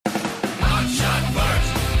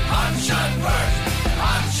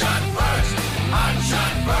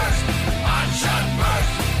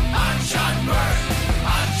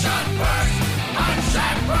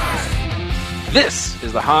This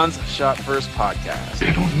is the Hans Shot First podcast.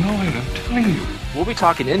 They don't know it, I'm telling you. We'll be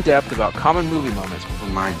talking in depth about common movie moments For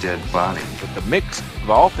my dead body. with the mix of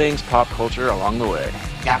all things pop culture along the way.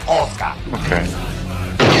 Okay.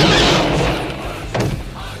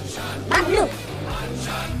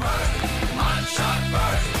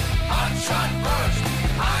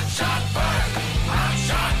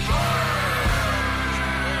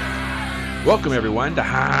 Welcome everyone to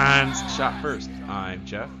Hans Shot First. I'm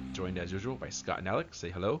Jeff, joined as usual by Scott and Alex. Say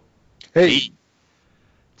hello. Hey.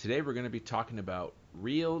 Today we're going to be talking about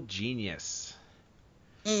Real Genius.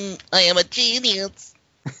 I am a genius.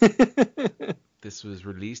 This was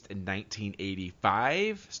released in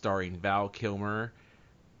 1985, starring Val Kilmer,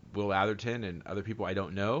 Will Atherton, and other people I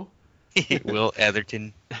don't know. Will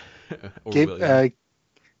Atherton. Or Gabe, William.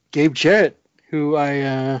 Gabe Jarrett, who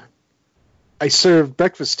I served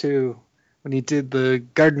breakfast to when he did the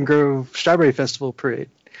Garden Grove Strawberry Festival parade.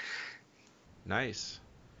 Nice.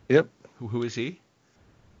 Yep. Who is he?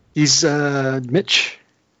 He's Mitch.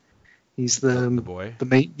 He's The boy. the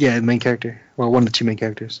main character. Well, one of the two main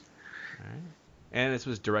characters. All right. And this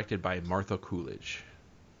was directed by Martha Coolidge.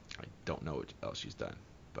 I don't know what else she's done.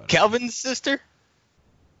 But Calvin's sister?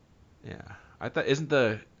 yeah. I thought, isn't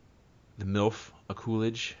the MILF a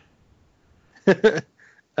Coolidge?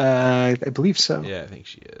 I believe so. Yeah, I think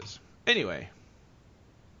she is. Anyway.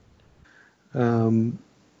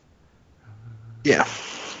 Yeah.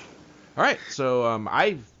 All right. So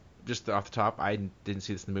I just off the top, I didn't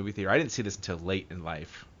see this in the movie theater. I didn't see this until late in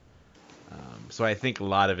life. So I think a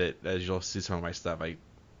lot of it, as you'll see some of my stuff,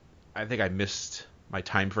 I think I missed my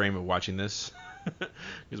time frame of watching this.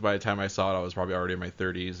 Because by the time I saw it, I was probably already in my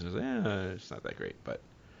 30s, and it was, it's not that great. But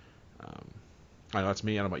I know that's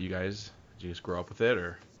me. I don't know about you guys. Did you just grow up with it,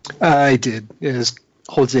 or? I did. It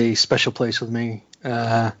holds a special place with me.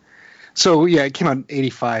 So yeah, it came out in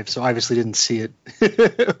 '85, so I obviously didn't see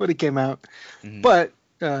it when it came out. Mhm. But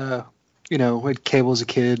you know, I had cable as a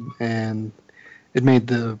kid, and it made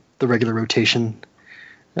the regular rotation.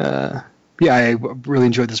 Yeah, I really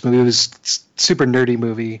enjoyed this movie. It was a super nerdy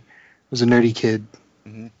movie. I was a nerdy kid.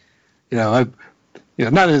 Mhm. You know,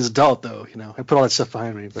 not as an adult though. You know, I put all that stuff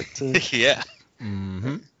behind me. But Yeah.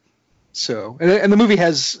 Mm-hmm. so, and the movie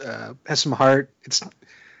has some heart. It's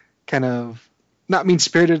kind of not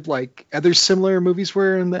mean-spirited like other similar movies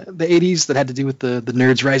were in the 80s that had to do with the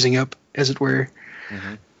nerds rising up, as it were.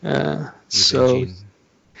 Mhm. So, Revenging.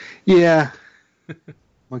 yeah,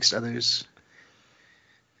 amongst others.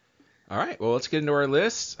 All right. Well, let's get into our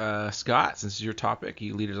list. Scott, since it's your topic,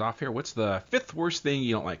 you lead us off here. What's the fifth worst thing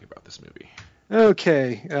you don't like about this movie?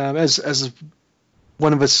 Okay, as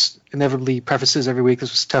one of us inevitably prefaces every week,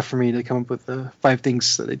 this was tough for me to come up with 5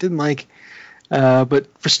 things that I didn't like. But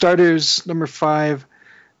for starters, number 5,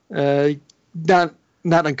 not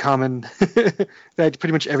uncommon. That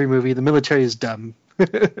pretty much every movie, the military is dumb.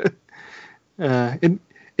 In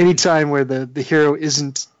any time where the hero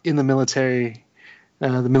isn't in the military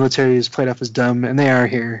is played off as dumb, and they are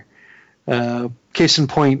here. Case in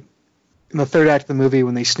point, in the third act of the movie,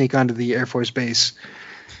 when they sneak onto the Air Force base,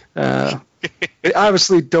 they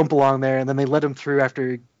obviously don't belong there, and then they let them through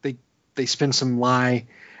after they spin some lie,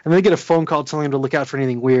 and they get a phone call telling them to look out for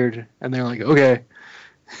anything weird, and they're like, okay.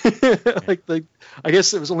 like I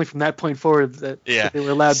guess it was only from that point forward that they were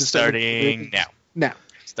allowed to Starting now.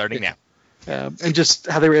 Starting now. And just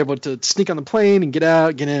how they were able to sneak on the plane and get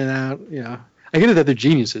in and out. You know, I get it that they're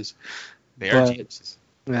geniuses. They are But- geniuses.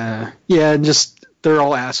 Yeah, and just they're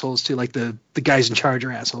all assholes too. Like the guys in charge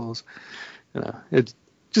are assholes. You know, it's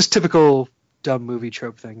just typical dumb movie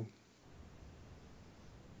trope thing.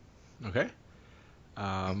 Okay.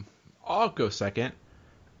 I'll go second.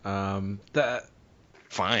 The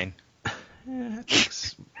Fine.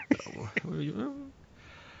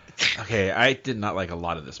 Okay, I did not like a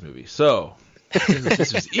lot of this movie, so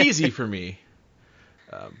this was easy for me.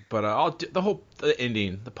 But I'll do the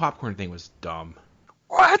ending. The popcorn thing was dumb.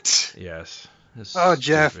 What? Yes. It's Oh,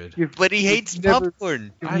 Jeff, stupid. But he hates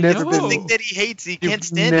popcorn. You've I never know. The been thing that he hates, he can't You've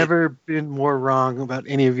stand never been more wrong about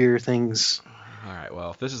any of your things. All right.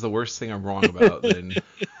 Well, if this is the worst thing I'm wrong about, then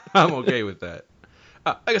I'm okay with that.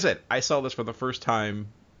 Like I said, I saw this for the first time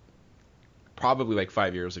probably like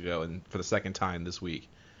 5 years ago, and for the second time this week.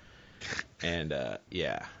 And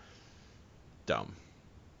yeah, dumb.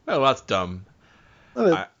 Well, that's dumb.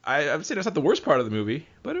 I would say that's not the worst part of the movie,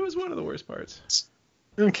 but it was one of the worst parts.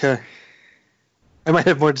 Okay. I might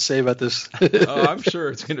have more to say about this. Oh, I'm sure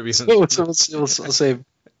it's going to be. So we'll save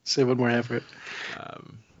one more half for it.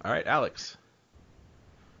 All right, Alex.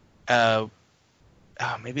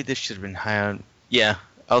 Maybe this should have been high on. Yeah,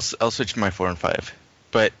 I'll switch to my 4 and 5.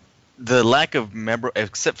 But the lack of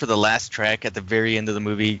except for the last track at the very end of the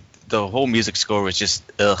movie, the whole music score was just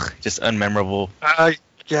unmemorable.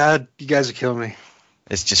 God, you guys are killing me.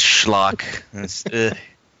 It's just schlock. It's,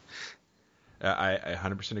 I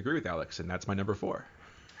 100% agree with Alex, and that's my number 4.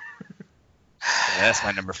 Yeah, that's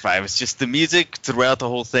my number 5. It's just the music throughout the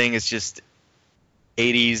whole thing is just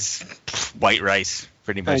 80s white rice,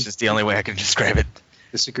 pretty much. It's the only way I can describe it.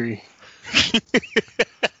 Disagree.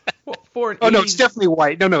 Well, for an Oh, no, 80s it's definitely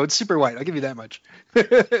white. No, it's super white. I'll give you that much.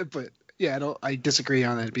 But, yeah, I disagree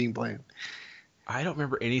on it being bland. I don't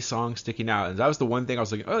remember any song sticking out, and that was the one thing I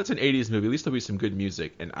was like, oh, it's an 80s movie. At least there'll be some good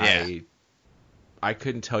music. And Yeah. I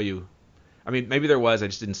couldn't tell you. I mean, maybe there was. I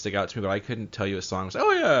just didn't stick out to me, but I couldn't tell you a song. I was like,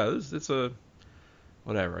 oh, yeah, it's a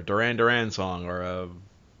Duran Duran song or a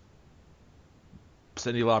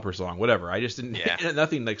Cyndi Lauper song, whatever. I just didn't. Yeah.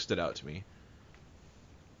 Nothing like stood out to me.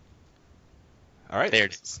 All right. There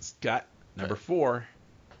it is. Scott, number 4.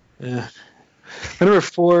 Yeah. My number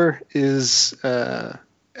 4 is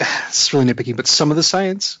it's really nitpicking, but some of the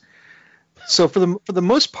science. So for the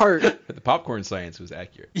most part, The popcorn science was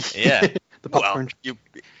accurate. Yeah. the popcorn. Well,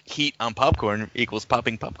 heat on popcorn equals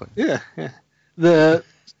popping popcorn. Yeah.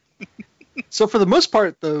 So for the most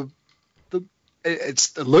part,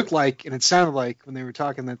 it looked like and it sounded like when they were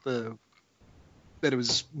talking that it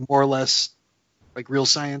was more or less like real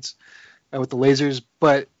science with the lasers,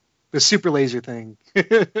 but the super laser thing.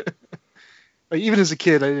 Like even as a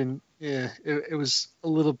kid, I didn't. Yeah, it was a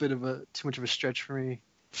little bit of too much of a stretch for me.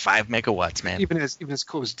 5 megawatts, man. Even as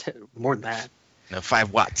cool as more than that. No,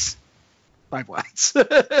 5 watts. 5 watts.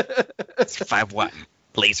 It's a 5-watt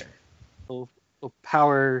laser. will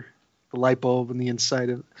power the light bulb in the inside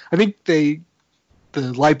of. I think the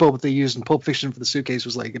light bulb that they used in Pulp Fiction for the suitcase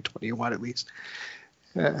was like a 20 watt at least.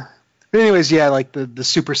 But anyways, yeah, like the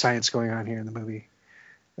super science going on here in the movie.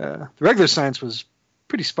 The regular science was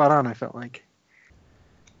pretty spot on. I felt like.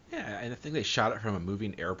 Yeah, and I think they shot it from a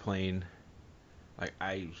moving airplane. Like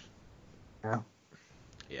Yeah.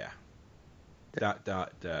 Yeah. No,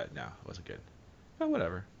 it wasn't good. But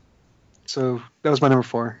whatever. So that was my number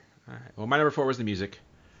 4. All right. Well, my number 4 was the music.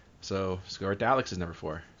 So let's go right to Alex's number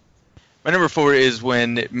 4. My number 4 is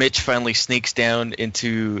when Mitch finally sneaks down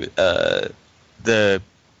into the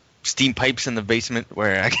steam pipes in the basement,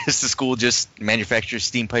 where I guess the school just manufactures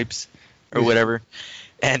steam pipes or whatever.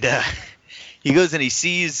 And he goes and he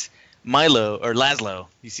sees Laszlo.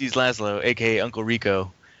 He sees Laszlo, a.k.a. Uncle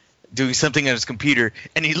Rico, doing something on his computer,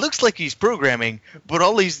 and he looks like he's programming, but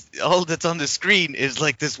all that's on the screen is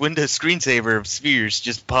like this Windows screensaver of spheres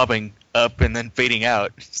just popping up and then fading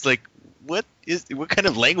out. It's like, what kind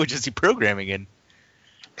of language is he programming in?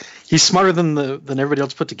 He's smarter than everybody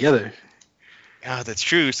else put together. Oh, that's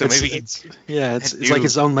true. So maybe it's like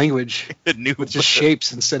his own language with just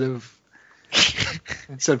shapes instead of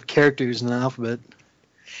characters in the alphabet.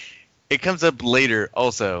 It comes up later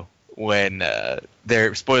also when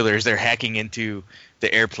they're hacking into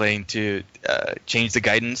the airplane to change the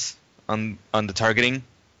guidance on the targeting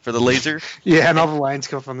for the laser. Yeah, and all the lines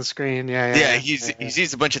come up on the screen. Yeah. He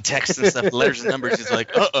sees a bunch of text and stuff, letters and numbers. He's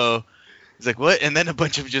like, uh-oh. He's like, what? And then a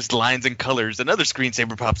bunch of just lines and colors. Another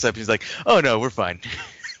screensaver pops up. He's like, oh, no, we're fine.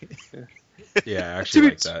 Yeah, I actually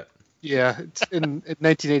like that. Yeah, in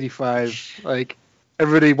 1985, like,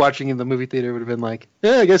 everybody watching in the movie theater would have been like,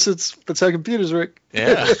 yeah, I guess that's how computers work.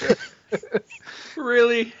 Yeah.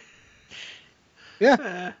 Really?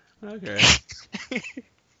 Yeah. Okay.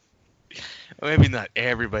 Maybe not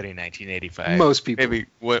everybody in 1985. Most people. Maybe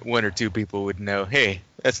one or two people would know, hey,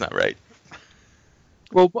 that's not right.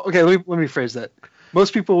 Well, okay, let me rephrase that.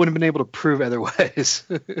 Most people wouldn't have been able to prove otherwise.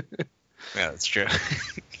 Yeah, that's true.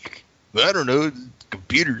 I don't know.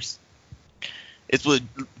 Computers. It's what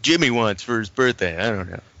Jimmy wants for his birthday. I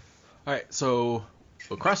don't know. All right, so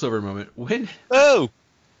a crossover moment.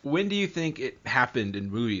 When do you think it happened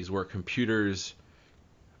in movies where computers,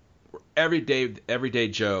 everyday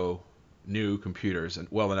Joe knew computers and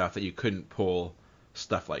well enough that you couldn't pull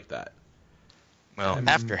stuff like that? Well,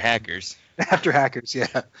 after Hackers. After Hackers,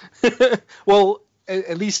 yeah. Well,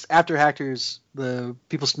 at least after Hackers, the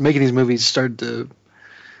people making these movies started to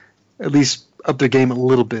at least up their game a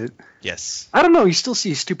little bit. Yes. I don't know. You still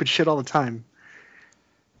see stupid shit all the time.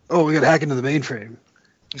 Oh, we got to hack into the mainframe.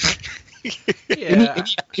 Yeah.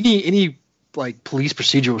 Any like police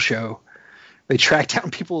procedural show, they track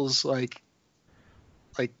down people's like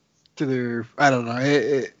to their. I don't know.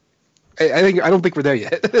 I don't think we're there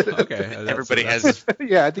yet. Okay. Everybody has.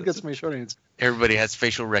 Yeah, I think that's my short answer. Everybody has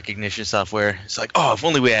facial recognition software. It's like, oh, if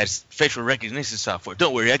only we had facial recognition software.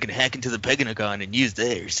 Don't worry, I can hack into the Pentagon and use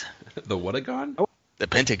theirs. The what-a-gon? The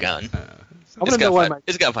Pentagon. I want to know why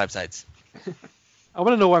It's got 5 sides. I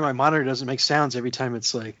want to know why my monitor doesn't make sounds every time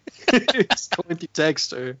it's like it's going through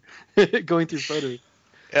text or going through photos.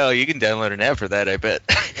 Oh, you can download an app for that, I bet.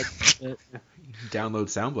 Download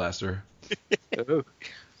Sound Blaster. Oh.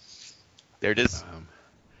 There it is.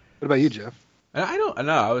 What about you, Jeff? I don't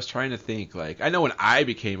know. I was trying to think. Like, I know when I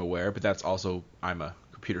became aware, but that's also I'm a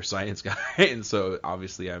computer science guy, and so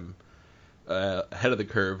obviously I'm ahead of the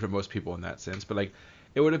curve to most people in that sense. But like,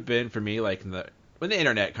 it would have been for me like when the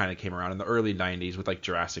internet kind of came around in the early '90s with like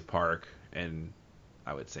Jurassic Park, and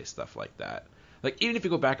I would say stuff like that. Like, even if you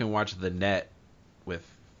go back and watch The Net with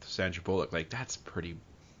Sandra Bullock, like that's pretty.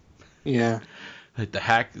 Yeah. Like the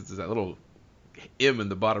hack is that little M in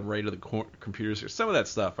the bottom right of the computer. Some of that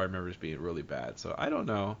stuff I remember as being really bad. So I don't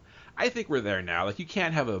know. I think we're there now. Like, you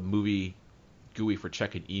can't have a movie GUI for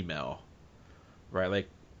checking email, right? Like,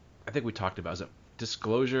 I think we talked about, is it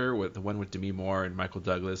Disclosure, with the one with Demi Moore and Michael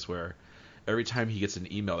Douglas, where every time he gets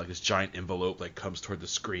an email, like this giant envelope like comes toward the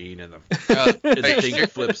screen and the thing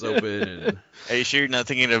flips open. And Are you sure you're not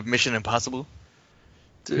thinking of Mission Impossible?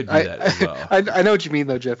 could do that as well. I know what you mean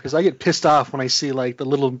though, Jeff, because I get pissed off when I see like the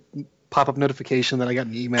little pop-up notification that I got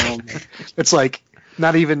an email. It's like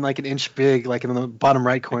not even like an inch big, like in the bottom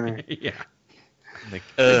right corner. Yeah. Like,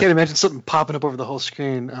 I can't imagine something popping up over the whole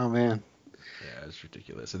screen. Oh man. Yeah, it's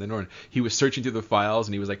ridiculous. And then when he was searching through the files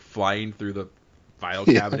and he was like flying through the file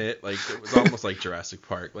cabinet, like it was almost like Jurassic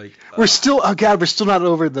Park. Like We're still not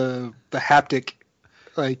over the haptic,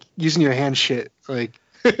 like using your hand shit. Like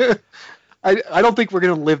I don't think we're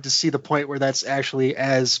gonna live to see the point where that's actually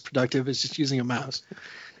as productive as just using a mouse.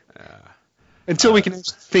 Until we can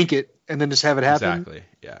just think it and then just have it happen. Exactly.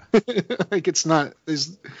 Yeah. Like it's not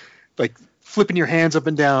there's like flipping your hands up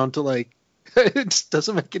and down to like it just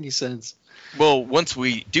doesn't make any sense. well, once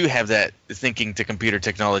we do have that thinking to computer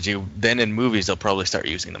technology, then in movies they'll probably start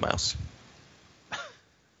using the mouse.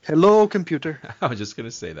 Hello, computer. I was just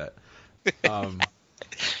gonna say that.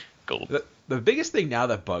 Gold. The biggest thing now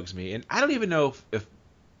that bugs me, and I don't even know if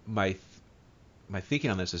my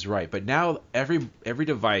thinking on this is right, but now every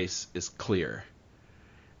device is clear.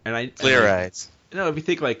 And Clear eyes. No, if you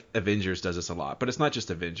think like Avengers does this a lot, but it's not just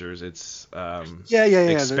Avengers. It's Yeah.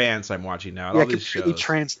 Expanse I'm watching now. Yeah, All these completely shows.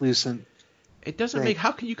 translucent. It doesn't Right. make.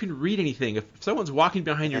 How can you read anything if someone's walking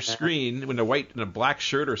behind your screen in a black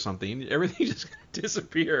shirt or something? Everything just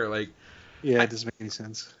disappear. Like, Yeah, it doesn't make any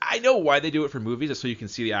sense. I know why they do it for movies, is so you can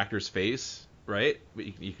see the actor's face, right? But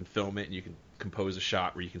you can film it and you can compose a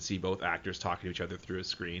shot where you can see both actors talking to each other through a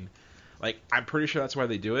screen. Like, I'm pretty sure that's why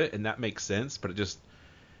they do it, and that makes sense. But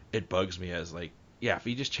it bugs me as like, yeah, if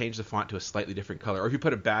you just change the font to a slightly different color, or if you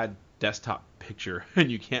put a bad desktop picture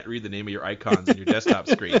and you can't read the name of your icons on your desktop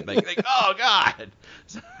screen, like oh god,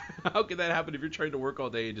 so how can that happen if you're trying to work all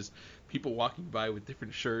day and just people walking by with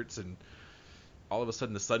different shirts and all of a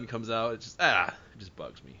sudden the sun comes out? It just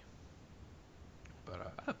bugs me.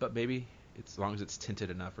 But maybe as long as it's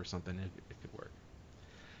tinted enough or something, it could work.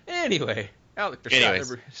 Anyway, Alec,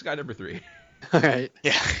 Scott number 3. All right.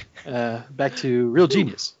 Yeah. Back to Real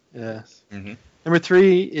Genius. Mm-hmm. Number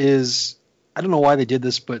 3 is, I don't know why they did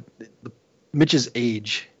this, but Mitch's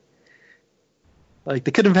age. Like, they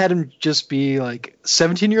could have had him just be like a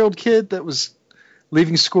 17-year-old kid that was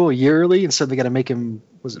leaving school a year early. Instead, they got to make him,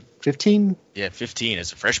 was it 15? Yeah, 15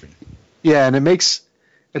 as a freshman. Yeah, and it makes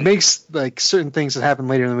like certain things that happen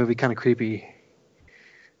later in the movie kind of creepy.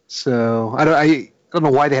 So I don't know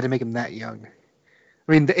why they had to make him that young.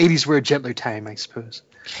 I mean, the 80s were a gentler time, I suppose.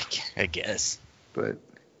 I guess. But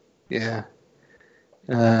yeah,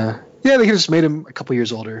 they could have just made him a couple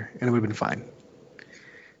years older, and it would have been fine.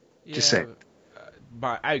 Just saying.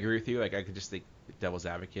 But I agree with you. Like, I could just think devil's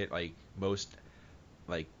advocate. Like, most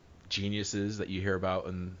like geniuses that you hear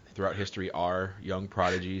about throughout history are young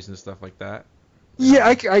prodigies and stuff like that. Yeah,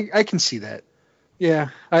 I can see that. Yeah,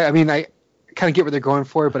 I mean, I kind of get what they're going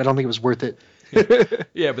for, but I don't think it was worth it.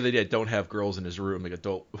 Yeah, but they don't have girls in his room, like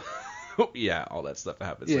adult. Yeah, all that stuff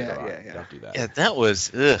happens. Yeah, like, yeah. Don't do that. Yeah, that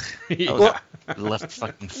was ugh. That was a left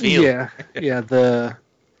fucking field. Yeah. The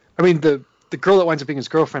girl that winds up being his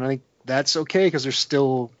girlfriend, I think that's okay because they're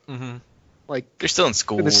still like They're still in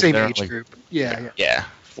school. in the same They're age like- group. Yeah. Yeah,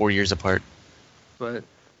 4 years apart. But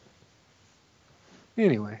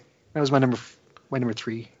anyway, that was my number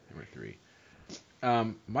 3. Number 3.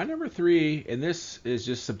 My number 3, and this is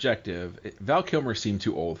just subjective. Val Kilmer seemed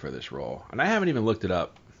too old for this role, and I haven't even looked it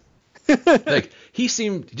up. Like, he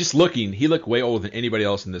looked way older than anybody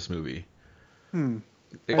else in this movie.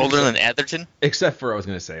 Older than Atherton? Except for, I was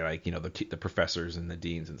gonna say, like, you know, the professors and the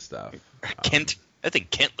deans and stuff. Kent? I think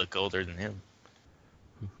Kent looked older than him.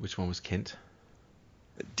 Which one was Kent?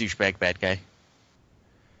 The douchebag bad guy.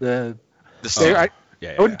 The The I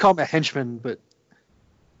Yeah, wouldn't call him a henchman, but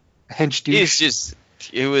hench It's douche.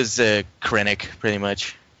 it was Krennic, pretty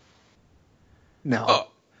much. No. Oh,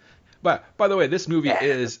 but by the way, this movie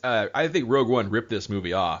is. I think Rogue One ripped this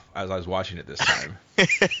movie off as I was watching it this time.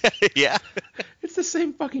 Yeah. It's the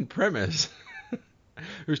same fucking premise.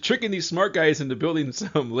 It was tricking these smart guys into building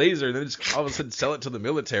some laser, and then just all of a sudden sell it to the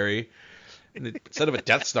military. And instead of a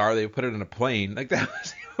Death Star, they put it in a plane. Like, that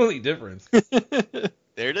was the only difference.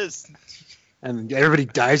 There it is. And everybody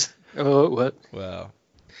dies. Oh, what? Well,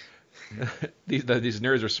 these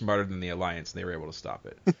nerds are smarter than the Alliance, and they were able to stop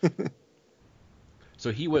it.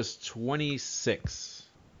 So he was 26.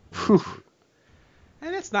 Whew.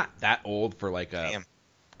 And that's not that old for like Damn.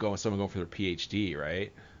 someone going for their PhD,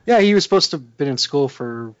 right? Yeah, he was supposed to have been in school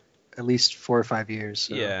for at least 4 or 5 years.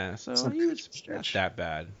 So. Yeah, so it's not he was a not stretch. that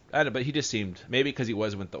bad. I don't know, but he just seemed, maybe because he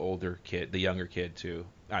was with the older kid, the younger kid too.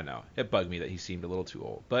 I don't know. It bugged me that he seemed a little too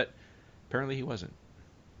old, but apparently he wasn't.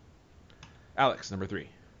 Alex, number 3.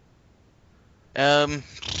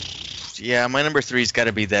 Yeah, my number 3's got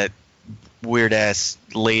to be that weird ass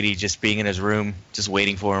lady just being in his room, just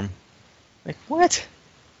waiting for him. Like, what?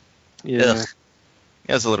 Yeah. Ugh.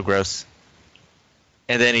 That was a little gross.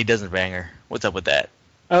 And then he doesn't bang her. What's up with that?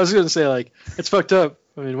 I was going to say, like, it's fucked up.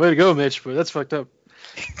 I mean, way to go, Mitch, but that's fucked up.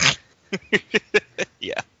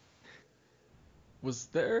 Yeah.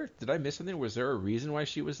 Did I miss something? Was there a reason why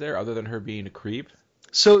she was there other than her being a creep?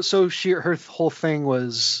 So her whole thing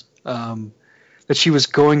was that she was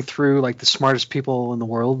going through, like, the smartest people in the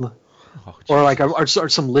world. Oh, Or, like, Jesus. or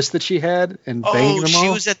some list that she had and banging Oh, them she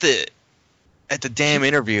all. was at the damn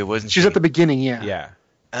interview, wasn't she? She was at the beginning, yeah. Yeah,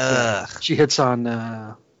 Ugh. She hits on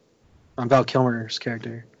Val Kilmer's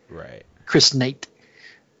character, right. Chris Knight.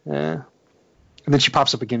 And then she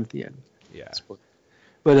pops up again at the end. Yeah.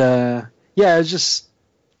 But yeah, it's just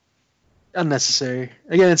unnecessary.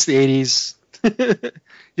 Again, it's the 80s.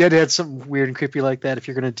 You had to have something weird and creepy like that if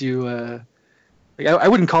you're gonna do. Like, I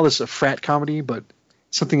wouldn't call this a frat comedy, but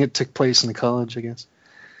something that took place in a college, I guess.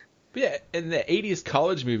 But yeah, in the 80s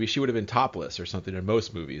college movie, she would have been topless or something, in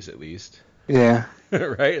most movies at least. Yeah,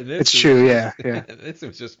 Right? And this it's true. Yeah, yeah. This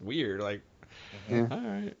was just weird. Like, Yeah. all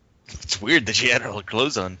right. It's weird that she had all her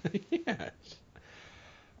clothes on. Yeah.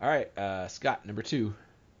 All right, Scott, number 2.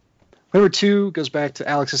 Number 2 goes back to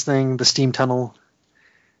Alex's thing, the steam tunnel.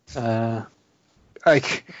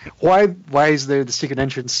 Like, why is there the secret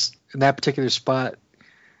entrance in that particular spot,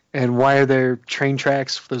 and why are there train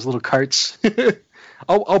tracks for those little carts?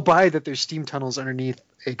 I'll buy that there's steam tunnels underneath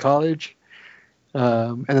a college,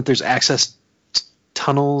 and that there's access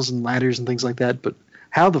tunnels and ladders and things like that. But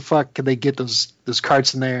how the fuck could they get those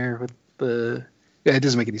carts in there with the? Yeah, it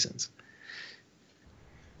doesn't make any sense.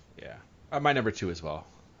 Yeah. My number 2 as well.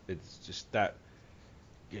 It's just that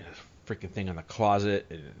freaking thing on the closet.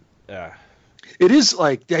 And, It is,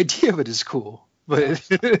 like, the idea of it is cool, but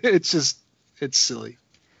it's silly,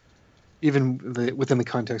 even within the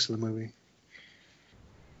context of the movie.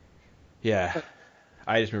 yeah.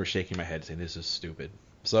 I just remember shaking my head saying, this is stupid.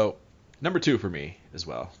 So, number 2 for me as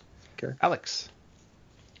well. Okay. Alex,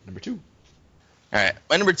 number 2. All right.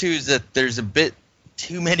 My number 2 is that there's a bit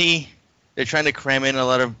too many. They're trying to cram in a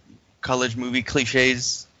lot of college movie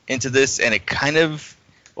cliches into this, and it kind of,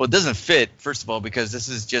 well, it doesn't fit, first of all, because this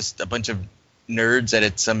is just a bunch of nerds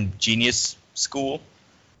at some genius school.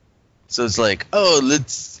 So it's like,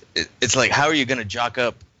 it's like, how are you going to jock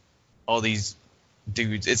up all these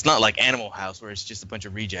dudes? It's not like Animal House, where it's just a bunch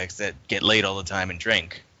of rejects that get laid all the time and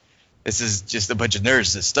drink. This is just a bunch of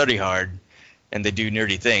nerds that study hard and they do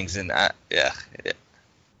nerdy things. And I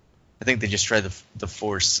think they just try to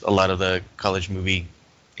force a lot of the college movie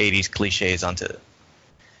 80s cliches onto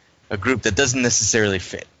a group that doesn't necessarily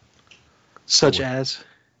fit. Such as?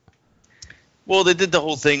 Well, they did the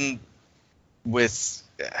whole thing with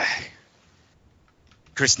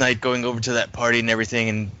Chris Knight going over to that party and everything,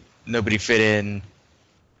 and nobody fit in.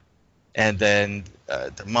 And then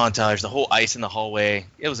the montage, the whole ice in the hallway,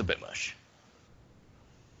 it was a bit much.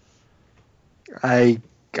 I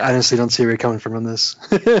honestly don't see where you're coming from on this.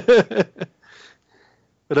 But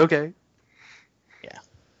okay. Yeah.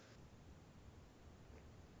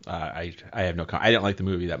 I have no I didn't like the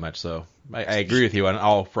movie that much, so I agree with you on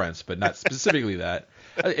all fronts, but not specifically that.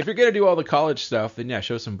 If you're gonna do all the college stuff, then yeah,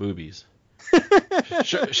 show some boobies.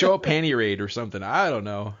 show a panty raid or something. I don't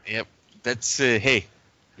know. Yep. That's, hey,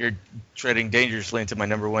 you're treading dangerously into my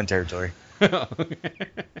number 1 territory. All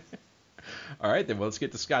right, then. Well, let's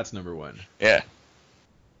get to Scott's number 1. Yeah.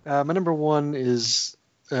 My number 1 is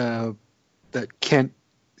that Kent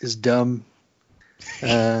is dumb.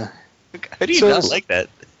 How do you So- not like that?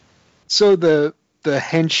 So the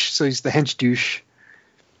hench, so he's the hench douche,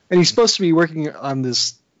 and he's supposed to be working on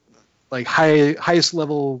this like highest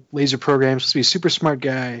level laser program, supposed to be a super smart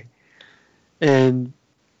guy, and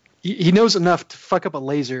he knows enough to fuck up a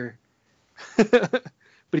laser, but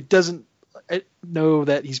he doesn't know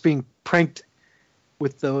that he's being pranked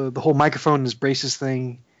with the whole microphone and his braces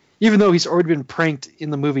thing, even though he's already been pranked in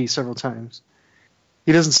the movie several times.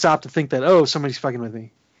 He doesn't stop to think that, oh, somebody's fucking with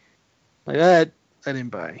me. Like that, I didn't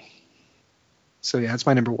buy. So yeah, that's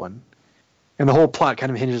my number one. And the whole plot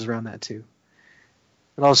kind of hinges around that too.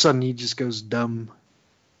 And all of a sudden he just goes dumb.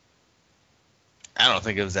 I don't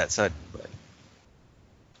think it was that sudden, but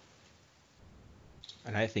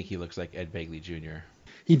And I think he looks like Ed Begley Jr.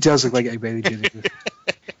 He does look like Ed Begley Jr.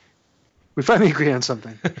 We finally agree on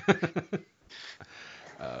something.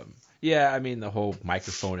 Yeah, I mean the whole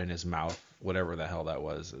microphone in his mouth, whatever the hell that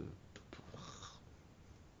was.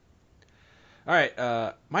 All right,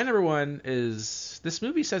 my number one is this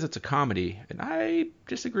movie says it's a comedy, and I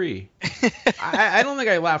disagree. I don't think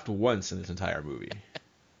I laughed once in this entire movie.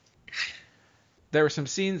 There were some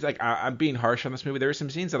scenes, like I'm being harsh on this movie. There were some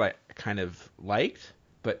scenes that I kind of liked,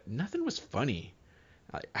 but nothing was funny.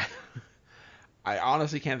 I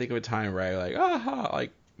honestly can't think of a time where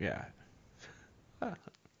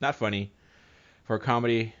not funny for a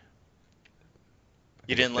comedy.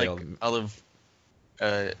 you didn't like all of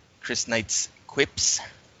Chris Knight's quips?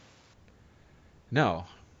 No.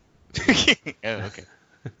 Oh, okay.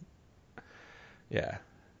 Yeah.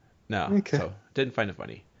 No. Okay. So didn't find it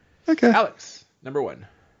funny. Okay. Alex, number one.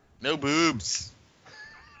 No boobs.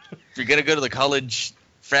 If you're gonna go to the college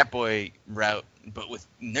frat boy route, but with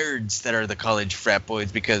nerds that are the college frat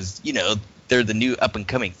boys, because they're the new up and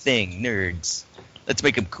coming thing, nerds. Let's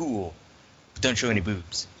make them cool, but don't show any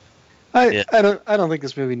boobs. I don't think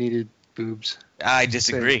this movie needed boobs. I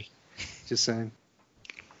disagree. Just saying.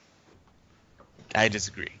 I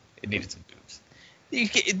disagree. It needed some boobs.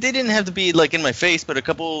 They didn't have to be like in my face, but a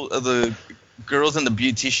couple of the girls in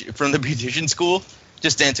from the beautician school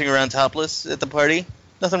just dancing around topless at the party.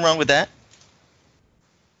 Nothing wrong with that.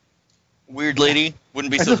 Weird lady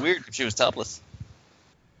wouldn't be so weird if she was topless.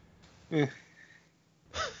 Yeah.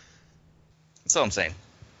 That's all I'm saying.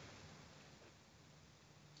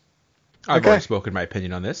 I've Okay. already spoken my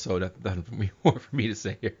opinion on this, so nothing more for me to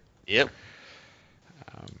say here. Yep.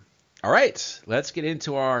 All right, let's get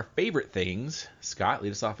into our favorite things. Scott,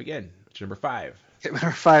 lead us off again. What's your number 5? Okay,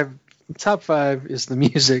 number 5, top 5 is the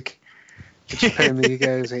music, which apparently you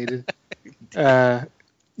guys hated. Yeah,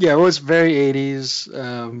 it was very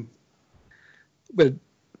 80s, but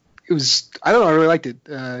it was, I don't know, I really liked it.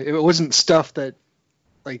 It wasn't stuff that,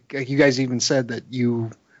 like you guys even said, that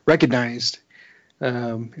you recognized.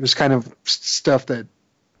 It was kind of stuff that,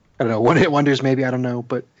 I don't know, one hit wonders maybe, I don't know,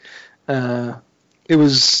 but it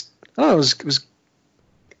was, I don't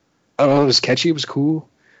know, it was catchy, it was cool.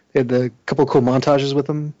 They had a couple of cool montages with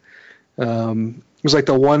them. It was like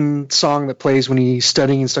the one song that plays when he's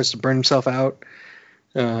studying and starts to burn himself out.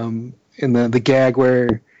 In the gag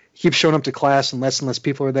where he keeps showing up to class and less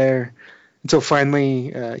people are there until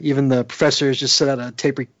finally even the professors just set out a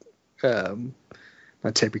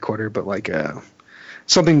not tape recorder, but like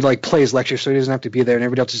something to like play his lecture so he doesn't have to be there, and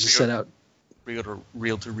everybody else is just set out.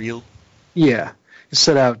 Reel to reel. Yeah, just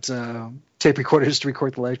set out tape recorders to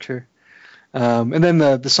record the lecture. And then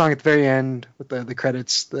the song at the very end with the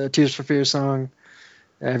credits, the Tears for Fears song,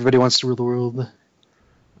 Everybody Wants to Rule the World.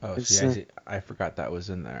 Oh, It's, see, I forgot that was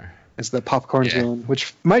in there. It's the Popcorn Zone,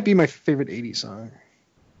 which might be my favorite 80s song.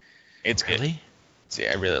 It's good. Really? See,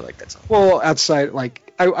 I really like that song. Well, outside,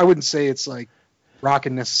 like, I wouldn't say it's like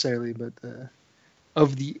rockin' necessarily, but when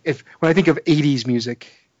I think of 80s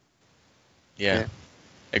music. Yeah.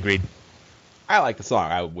 Agreed. I like the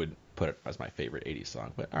song. I would put it as my favorite 80s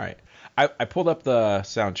song, but all right. I pulled up the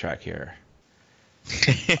soundtrack here.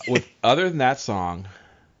 Other than that song,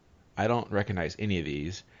 I don't recognize any of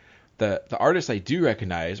these. The artists I do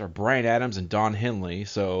recognize are Bryan Adams and Don Henley,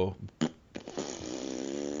 so...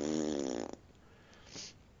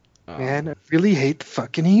 Man, I really hate the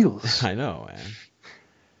fucking Eagles. I know, man.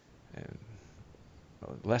 And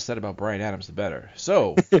the less said about Bryan Adams, the better.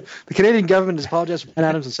 So... The Canadian government has apologized for Bryan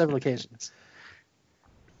Adams on several occasions.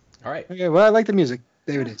 All right. Okay, well, I like the music.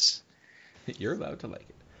 There it is. You're allowed to like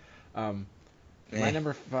it. My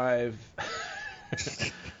number 5...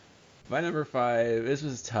 My number 5, this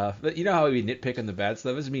was tough. But you know how we nitpick on the bad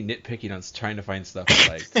stuff? This is me nitpicking on trying to find stuff I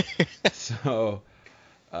liked. So,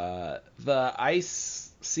 the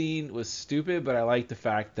ice scene was stupid, but I like the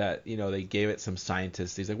fact that, they gave it some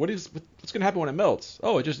scientists. He's like, what's going to happen when it melts?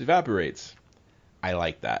 Oh, it just evaporates. I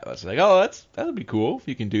like that. I was like, oh, that would be cool if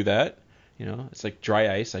you can do that. It's like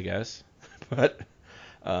dry ice, I guess. But,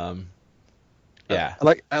 yeah.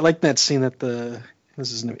 I like that scene that the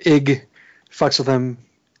this is Ig, fucks with him,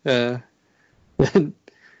 and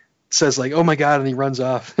says like, "Oh my god," and he runs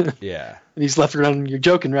off. Yeah. And he's left around. You're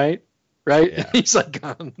joking, right? Right? Yeah. He's like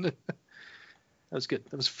gone. That was good.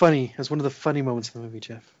 That was funny. That was one of the funny moments in the movie,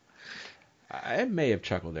 Jeff. I may have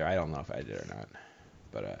chuckled there. I don't know if I did or not.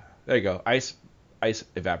 But there you go. Ice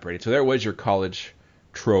evaporated. So there was your college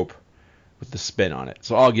trope with the spin on it.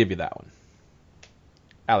 So I'll give you that one.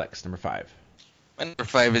 Alex, number 5. My number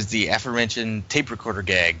 5 is the aforementioned tape recorder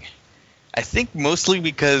gag. I think mostly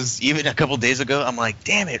because even a couple days ago, I'm like,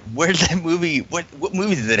 damn it, where's that movie? What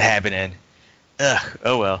movie did it happen in? Ugh,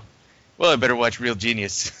 oh well. Well, I better watch Real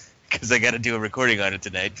Genius because I got to do a recording on it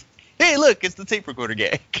tonight. Hey, look, it's the tape recorder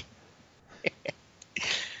gag.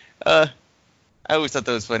 I always thought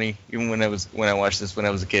that was funny, even when I watched this when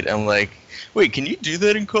I was a kid. I'm like, wait, can you do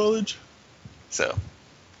that in college? So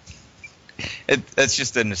that's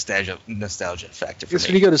just a nostalgia factor for It's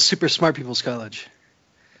me. when you go to super smart people's college.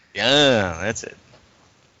 Yeah, that's it.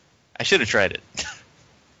 I should have tried it.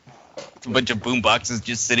 A bunch of boom boxes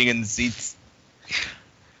just sitting in the seats.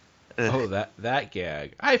 Oh, that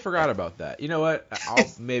gag. I forgot about that. You know what?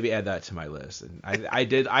 I'll maybe add that to my list. And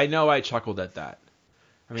I know I chuckled at that.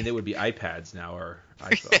 I mean, they would be iPads now or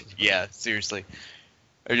iPhones. Yeah, seriously.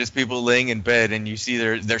 Or just people laying in bed and you see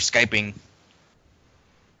they're Skyping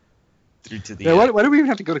through to the Yeah, why do we even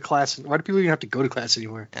have to go to class? Why do people even have to go to class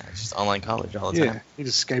anymore? yeah, it's just online college all the Yeah, time. you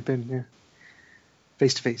just Skype in, yeah,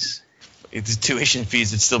 face to face. The tuition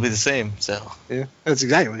fees would still be the same, so. Yeah, that's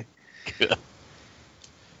exactly.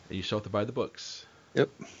 You still have to buy the books. Yep.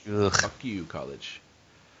 Ugh. Fuck you, college.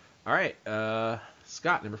 All right,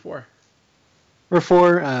 Scott, number 4. Number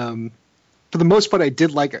 4, for the most part, I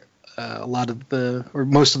did like a lot of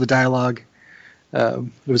most of the dialogue.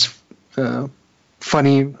 It was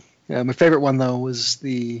funny. My favorite one, though, was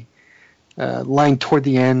the line toward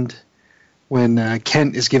the end when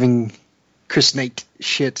Kent is giving Chris Nate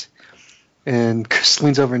shit, and Chris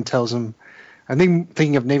leans over and tells him, "I'm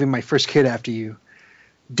thinking of naming my first kid after you.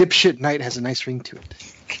 Dipshit Knight has a nice ring to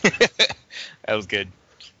it." That was good.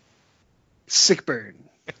 Sick burn.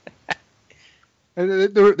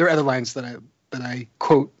 And there are other lines that I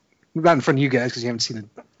quote, not in front of you guys because you haven't seen it.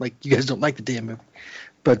 Like, you guys don't like the damn movie,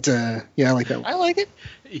 but yeah, I like that one. I like it.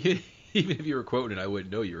 Even if you were quoting it, I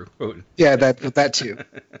wouldn't know you were quoting. Yeah, that too.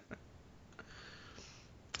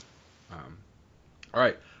 All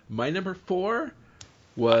right, my number 4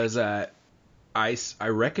 was I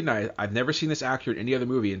recognize I've never seen this actor in any other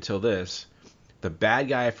movie until this. The bad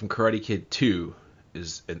guy from Karate Kid 2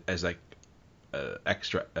 is like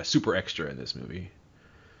a super extra in this movie.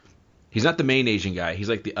 He's not the main Asian guy. He's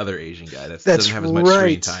like the other Asian guy that doesn't have as much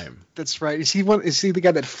screen time. That's right. Is he the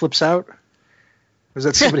guy that flips out? Or is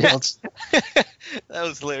that somebody else? That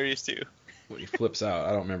was hilarious too. When he flips out,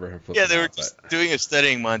 I don't remember him flipping out. Yeah, they were just doing a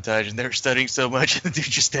studying montage, and they were studying so much, and the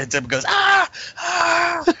dude just stands up and goes, "Ah,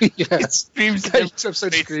 ah!" Yeah. It screams. Guy just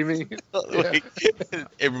starts screaming. Like,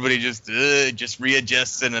 everybody just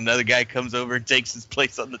readjusts, and another guy comes over and takes his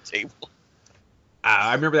place on the table.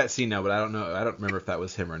 I remember that scene now, but I don't remember if that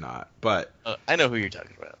was him or not. But I know who you're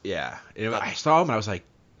talking about. yeah, I saw him and I was like,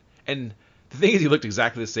 and the thing is, he looked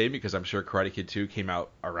exactly the same because I'm sure Karate Kid 2 came out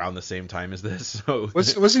around the same time as this. So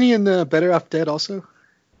Wasn't he in Better Off Dead also?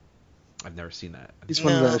 I've never seen that. He's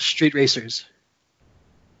one of the street racers.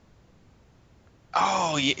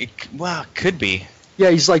 Oh, yeah, well, could be. Yeah,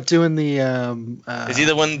 he's like doing the. Is he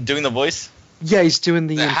the one doing the voice? Yeah, he's doing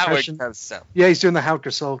the Howard impression. Cosell. Yeah, he's doing the Howard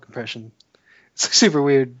Cosell impression. It's super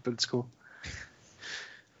weird, but it's cool.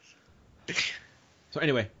 So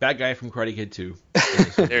anyway, bad guy from Karate Kid 2.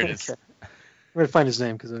 There it is. Okay. I'm gonna find his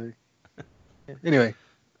name because I. Yeah. Anyway,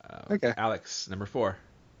 okay. Alex, number 4.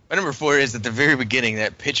 My number 4 is at the very beginning,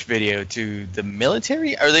 that pitch video to the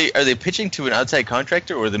military. Are they pitching to an outside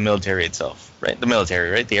contractor or the military itself? Right, the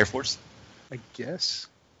military, right, the Air Force. I guess.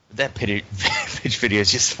 That pitch video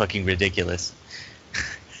is just fucking ridiculous.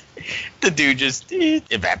 The dude just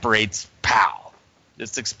evaporates, pow,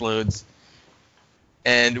 just explodes.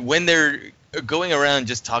 And when they're going around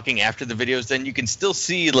just talking after the videos, then you can still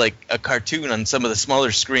see like a cartoon on some of the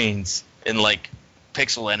smaller screens and like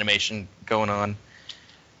pixel animation going on.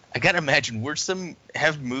 I gotta imagine,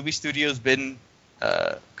 have movie studios been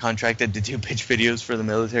contracted to do pitch videos for the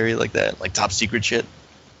military like that, like top secret shit?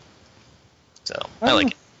 So I like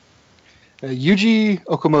it. Yuji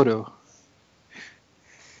Okamoto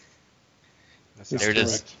There it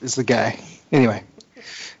is. is the guy. Anyway,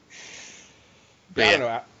 But I don't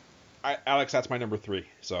know. Alex, that's my number 3.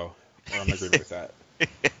 So I'm in agreement with that.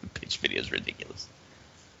 Pitch video is ridiculous.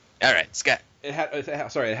 All right, Scott. It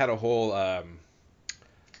had a whole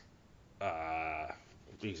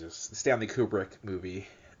Jesus, the Stanley Kubrick movie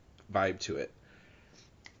vibe to it.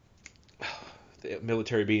 The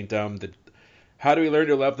military being dumb. How do we learn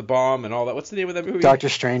to love the bomb and all that? What's the name of that movie? Dr.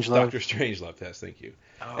 Strangelove. Dr. Strangelove. Yes, thank you.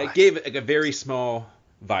 It gave it like a very small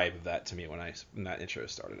vibe of that to me when that intro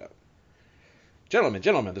started up. Gentlemen,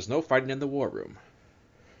 there's no fighting in the war room.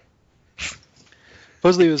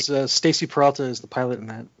 Supposedly it was Stacy Peralta as the pilot in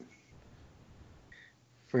that.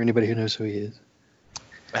 For anybody who knows who he is.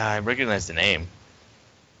 I recognize the name.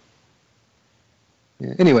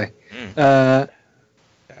 Yeah. Anyway,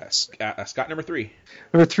 Scott, number 3.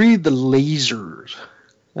 Number 3, the lasers.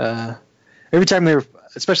 Every time they were,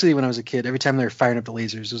 especially when I was a kid, every time they were firing up the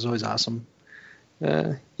lasers, it was always awesome.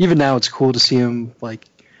 Even now, it's cool to see them like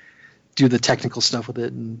do the technical stuff with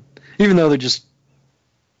it, and even though they're just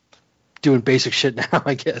doing basic shit now,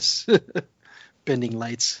 I guess, bending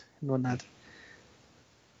lights and whatnot.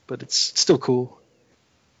 But it's still cool.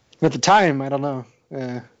 At the time, I don't know. I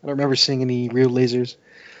don't remember seeing any real lasers.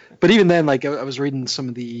 But even then, like I was reading some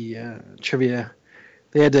of the trivia,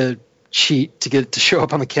 they had to cheat to get it to show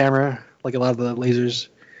up on the camera, like a lot of the lasers.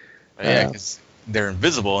 Yeah, because they're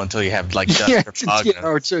invisible until you have like dust or fog.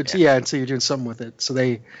 Until you're doing something with it. So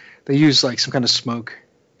they use like some kind of smoke.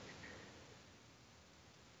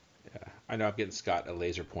 Yeah, I know. I'm getting Scott a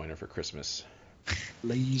laser pointer for Christmas.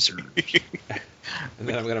 Laser. And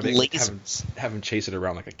then I'm gonna have him chase it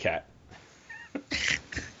around like a cat.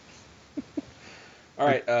 All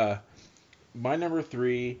right, my number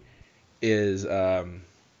 3 is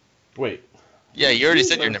wait. Yeah, you already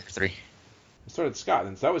said your number 3. I started Scott,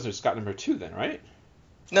 and so that was your Scott number 2 then, right?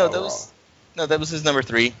 No, that was his number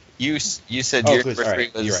 3. You said your number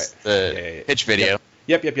 3 was the pitch video.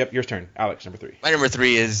 Yep. Your turn, Alex. Number 3. My number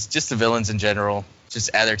 3 is just the villains in general, just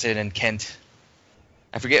Atherton and Kent.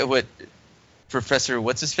 I forget what Professor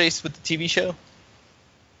what's his face with the TV show.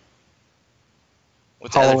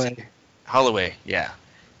 What's Holloway. Holloway, yeah.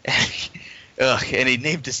 Ugh, and he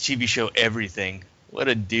named this TV show Everything. What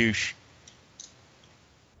a douche.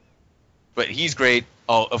 But he's great,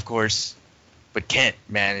 of course. But Kent,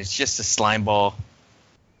 man, it's just a slime ball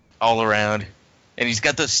all around. And he's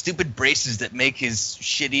got those stupid braces that make his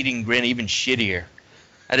shit-eating grin even shittier.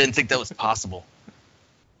 I didn't think that was possible.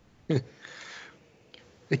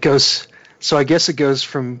 So I guess it goes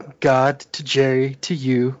from God to Jerry to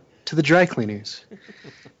you to the dry cleaners.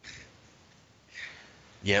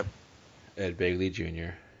 Yep. Ed Begley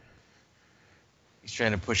Jr. He's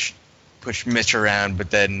trying to push Mitch around, but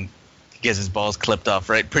then he gets his balls clipped off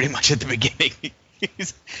right pretty much at the beginning.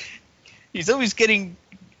 he's always getting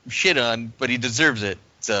shit on, but he deserves it.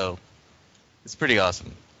 So it's pretty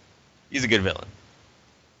awesome. He's a good villain.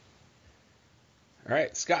 All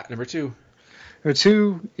right, Scott, number 2. Number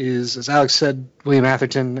 2 is, as Alex said, William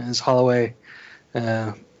Atherton as Holloway.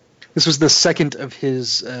 This was the second of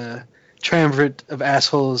his triumvirate of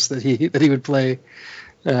assholes that he would play.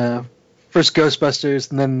 First Ghostbusters,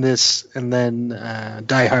 and then this, and then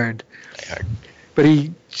Die Hard. But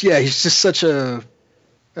he's just such a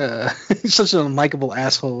he's such an unlikable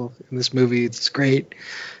asshole in this movie. It's great,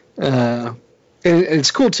 and it's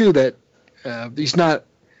cool too that he's not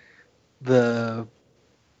the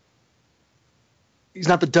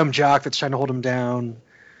dumb jock that's trying to hold him down,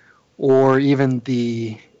 or even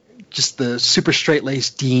the super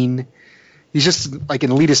straight-laced dean. He's just like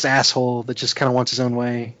an elitist asshole that just kind of wants his own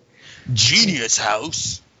way. Genius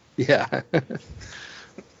house. Yeah.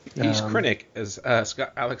 He's Krennic, as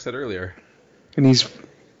Alex said earlier. And he's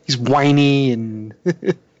whiny and.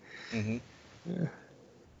 Mm-hmm.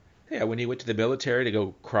 Yeah, when he went to the military to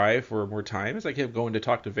go cry for more time, it's like him going to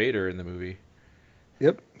talk to Vader in the movie.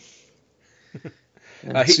 Yep.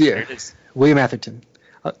 William Atherton.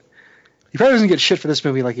 He probably doesn't get shit for this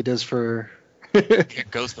movie like he does for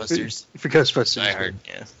Ghostbusters. For Ghostbusters. I heard,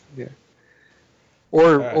 yeah.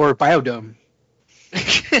 Or Biodome.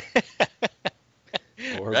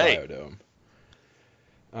 Or right. Biodome.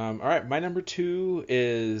 All right, my number 2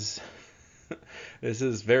 is this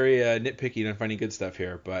is very nitpicky and finding good stuff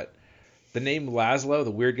here, but the name Laszlo,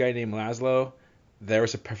 the weird guy named Laszlo, there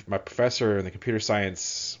was my professor in the computer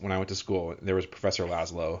science when I went to school. There was Professor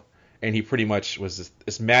Laszlo, and he pretty much was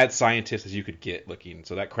as mad scientist as you could get looking.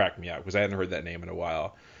 So that cracked me out because I hadn't heard that name in a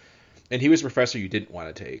while. And he was a professor you didn't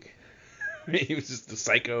want to take. He was just a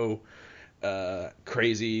psycho,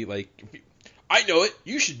 crazy, like, I know it,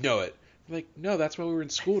 you should know it. I'm like, no, that's why we were in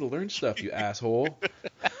school, to learn stuff, you asshole.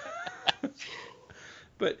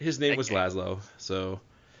 But his name was Laszlo, so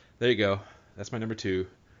there you go. That's my number 2,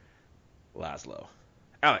 Laszlo.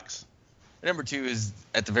 Alex. Number 2 is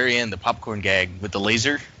at the very end, the popcorn gag with the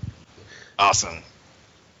laser. Awesome.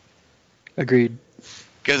 Agreed.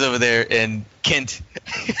 goes over there, and Kent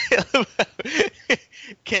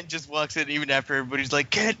Kent just walks in even after everybody's like,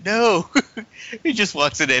 Kent, no. He just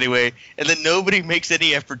walks in anyway, and then nobody makes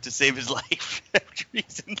any effort to save his life after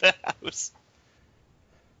he's in the house.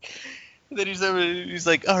 And then he's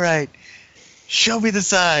like, all right, show me the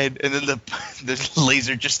sign. And then the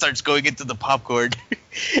laser just starts going into the popcorn.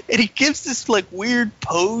 And he gives this like weird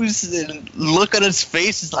pose and look on his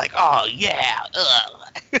face. It's like, oh yeah.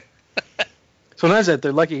 So when I was at,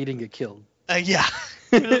 they're lucky he didn't get killed. Yeah.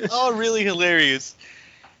 It was all really hilarious.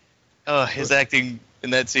 Oh, his acting in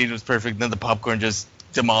that scene was perfect. Then the popcorn just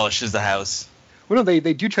demolishes the house. Well, no,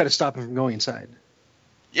 they do try to stop him from going inside.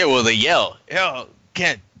 Yeah, well, they yell, "Oh,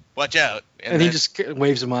 Kent, watch out!" And he just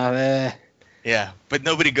waves him off. Yeah, but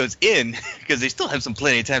nobody goes in because they still have some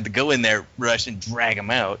plenty of time to go in there, rush, and drag him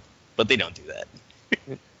out. But they don't do that.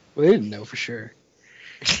 Well, they didn't know for sure.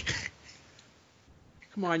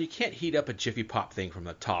 Come on, you can't heat up a Jiffy Pop thing from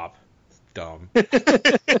the top. It's dumb.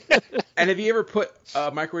 And have you ever put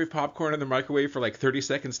microwave popcorn in the microwave for like 30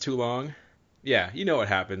 seconds too long? Yeah, you know what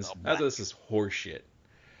happens. This is horseshit.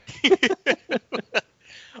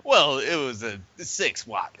 Well, it was a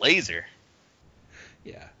 6-watt laser.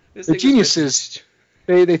 Yeah. The geniuses,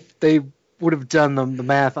 they would have done the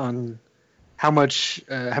math on how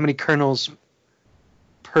many kernels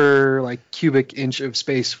per like cubic inch of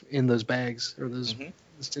space in those bags, or those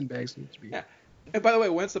tin bags need to be. Yeah. And by the way,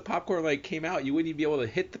 once the popcorn like came out, you wouldn't even be able to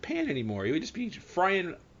hit the pan anymore. You would just be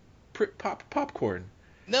frying popcorn.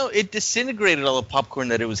 No, it disintegrated all the popcorn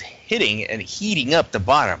that it was hitting and heating up the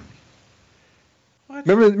bottom. What?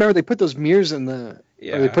 Remember they put those mirrors in the.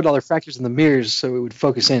 Yeah. Or they put all their fractures in the mirrors so it would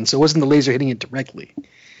focus in. So it wasn't the laser hitting it directly.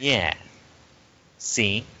 Yeah.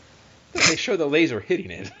 See? They show the laser hitting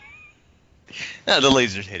it. No, the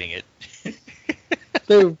laser's hitting it.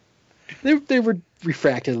 They were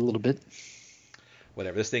refracted a little bit.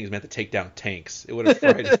 Whatever. This thing is meant to take down tanks. It would have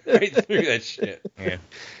fried right through that shit. Yeah.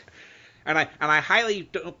 And I highly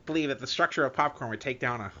don't believe that the structure of popcorn would take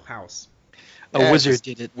down a house. A wizard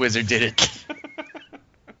did it. Wizard did it.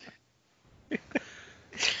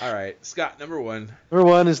 All right, Scott, number one. Number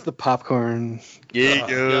one is the popcorn. Yeah.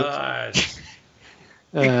 Gosh.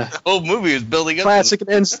 The whole movie was building up. Classic. It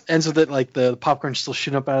ends with it like the popcorn still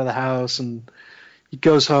shooting up out of the house, and he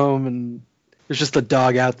goes home, and there's just the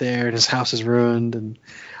dog out there, and his house is ruined. And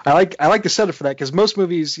I like the setup for that because most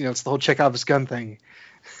movies, it's the whole Chekhov's gun thing.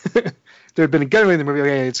 There had been a gun in the movie,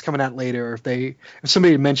 okay, it's coming out later. Or if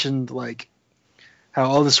somebody had mentioned like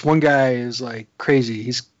how this one guy is like crazy,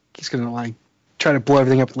 he's gonna like try to blow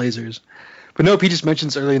everything up with lasers. But nope, he just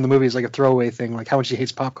mentions early in the movie as like a throwaway thing, like how much he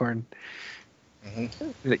hates popcorn. Mm-hmm.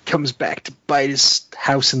 And it comes back to bite his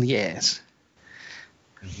house in the ass.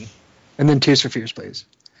 Mm-hmm. And then Tears for Fears plays.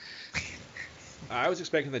 I was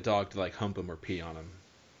expecting the dog to like hump him or pee on him.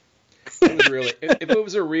 If it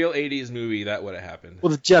was a real 80s movie, that would have happened.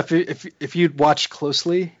 Well, Jeff, if you'd watch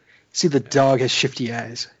closely, see the dog has shifty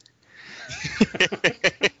eyes.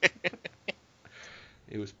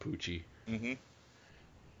 It was Poochie. Mm-hmm.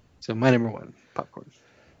 So my number one, popcorn.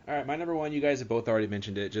 All right, my number one, you guys have both already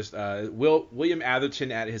mentioned it. Just William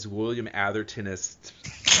Atherton at his William Athertonist.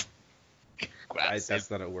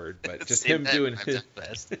 That's not a word, but just him doing his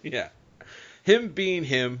best. Yeah, him being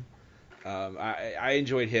him. I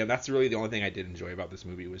enjoyed him. That's really the only thing I did enjoy about this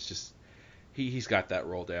movie was just he's got that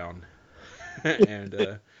roll down,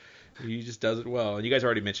 and he just does it well. And you guys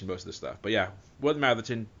already mentioned most of the stuff, but yeah, William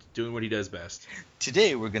Atherton doing what he does best.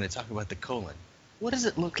 Today we're going to talk about the colon. What does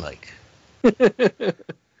it look like? All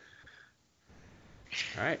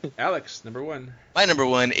right, Alex, number one. My number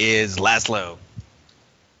one is Laszlo.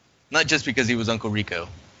 Not just because he was Uncle Rico,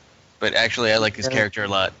 but actually I like his character a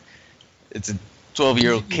lot. It's a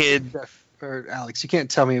 12-year-old kid. Or Alex, you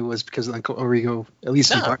can't tell me it was because of Uncle Rico, at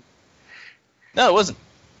least in part. No, it wasn't.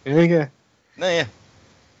 Yeah. No, yeah.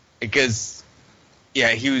 Because,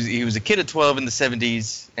 yeah, he was a kid at 12 in the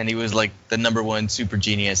 70s, and he was like the number one super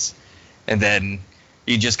genius. And then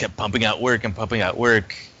he just kept pumping out work,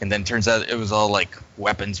 and then turns out it was all like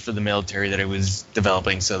weapons for the military that he was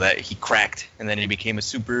developing, so that he cracked, and then he became a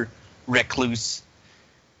super recluse.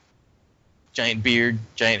 Giant beard,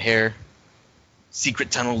 giant hair,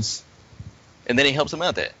 secret tunnels, and then he helps him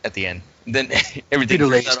out at the end. And then everything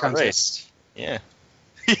turns out all right. Yeah.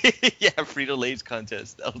 Yeah, Frito-Lay's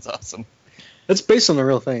contest. That was awesome. That's based on a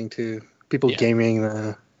real thing, too. People gaming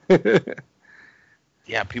the...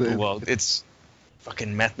 Yeah, people, well, it's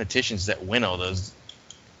fucking mathematicians that win all those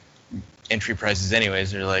entry prizes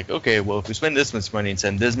anyways. They're like, okay, well, if we spend this much money and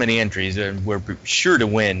send this many entries, we're sure to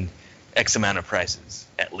win X amount of prizes,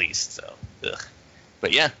 at least. So, ugh.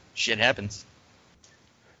 But yeah, shit happens.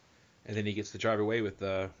 And then he gets to drive away with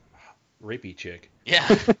the rapey chick. Yeah.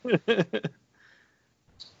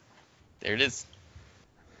 There it is.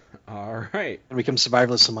 All right. And become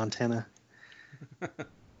survivalists in Montana.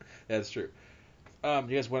 That's true. You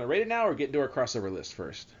guys want to rate it now or get into our crossover list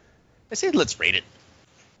first? I said let's rate it.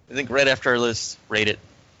 I think right after our list, rate it.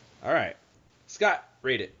 All right. Scott,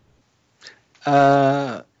 rate it.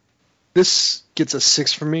 This gets a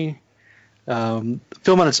 6 from me. The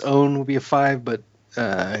film on its own would be a 5, but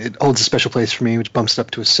it holds a special place for me, which bumps it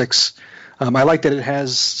up to a 6. I like that it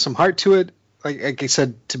has some heart to it. Like I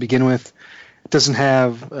said to begin with, it doesn't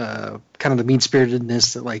have kind of the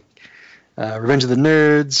mean-spiritedness that like Revenge of the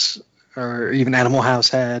Nerds or even Animal House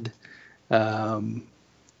had, and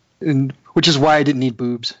which is why I didn't need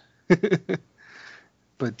boobs.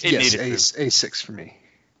 But yes, a 6 for me.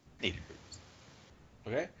 Needed boobs.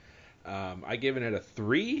 Okay. I given it a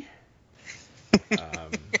 3.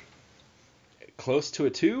 Close to a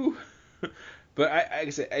 2. But I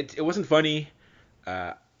said it wasn't funny.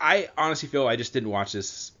 I honestly feel I just didn't watch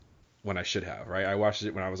this when I should have, right? I watched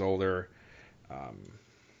it when I was older. I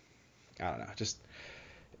don't know. Just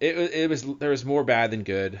it was there was more bad than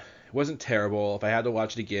good. It wasn't terrible. If I had to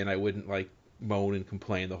watch it again, I wouldn't like moan and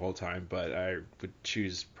complain the whole time, but I would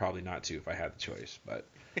choose probably not to if I had the choice. But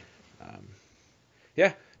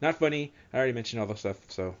yeah, not funny. I already mentioned all the stuff,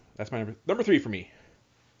 so that's my number 3 for me.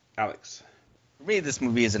 Alex. For me, this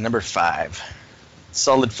movie is a number 5.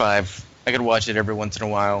 Solid 5. I could watch it every once in a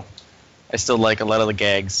while. I still like a lot of the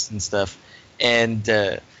gags and stuff. And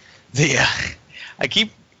I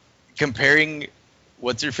keep comparing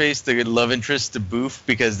What's-Her-Face, the love interest, to Boof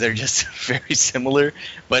because they're just very similar.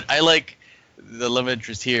 But I like the love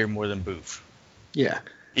interest here more than Boof. Yeah.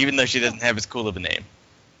 Even though she doesn't have as cool of a name.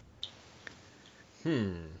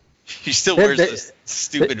 She still They- wears they- those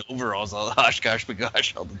stupid overalls all Oshkosh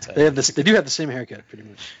Bagosh all the time. They do have the same haircut, pretty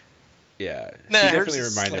much. Yeah, Nah, she hers definitely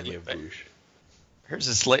is reminded slightly me of better. Boosh. Hers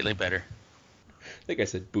is slightly better. I think I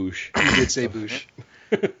said Boosh. You did say Boosh.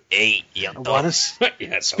 Hey, yeah. I want to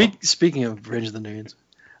Yeah, speaking of Revenge of the Nerds,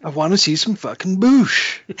 I want to see some fucking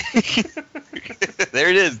Boosh. There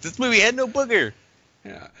it is. This movie had no booger.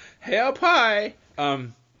 Yeah. Hey up high.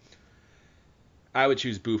 I would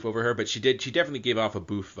choose Boof over her, but she definitely gave off a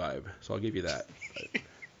Boof vibe, so I'll give you that.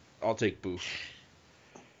 I'll take Boof.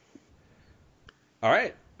 All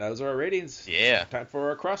right, those are our ratings. Yeah. Time for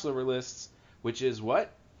our crossover lists, which is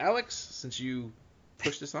what, Alex? Since you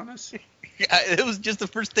pushed this on us. It was just the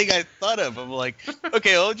first thing I thought of. I'm like,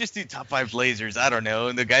 okay, I'll just do top 5 lasers. I don't know.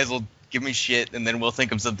 And the guys will give me shit, and then we'll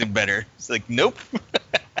think of something better. It's like, nope.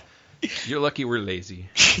 You're lucky we're lazy.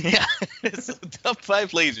 Yeah. So top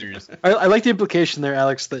 5 lasers. I like the implication there,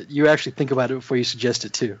 Alex, that you actually think about it before you suggest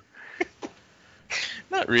it too.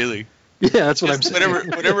 Not really. Yeah, that's what Just I'm saying.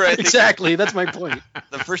 whenever I think Exactly, that's my point.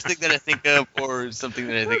 the first thing that I think of, or something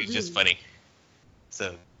that I think is just funny.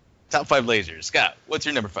 So, top 5 lasers. Scott, what's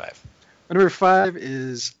your number 5? Number 5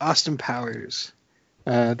 is Austin Powers.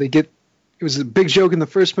 It was a big joke in the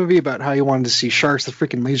first movie about how he wanted to see sharks with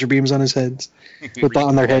freaking laser beams on his heads,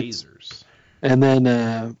 on their heads, Lasers. and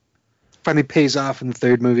then finally pays off in the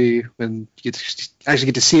third movie when you actually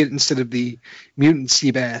get to see it instead of the mutant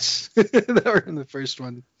sea bass that were in the first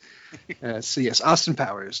one. So yes, Austin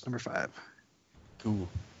Powers, number 5. Cool.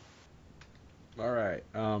 All right.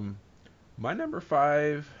 My number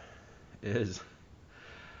 5 is.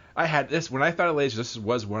 I had this when I thought of lasers. This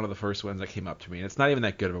was one of the first ones that came up to me, and it's not even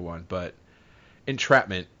that good of a one. But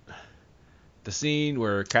Entrapment, the scene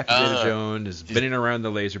where Catherine Zeta-Jones is spinning around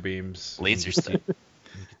the laser beams. Laser stuff.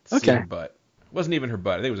 Okay. Her butt. It wasn't even her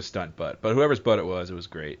butt. I think it was a stunt butt. But whoever's butt it was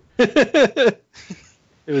great. It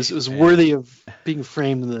was worthy of being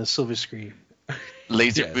framed in the silver screen.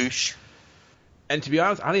 Laser Yes. boosh. And to be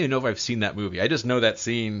honest, I don't even know if I've seen that movie. I just know that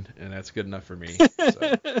scene, and that's good enough for me.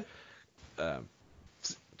 So,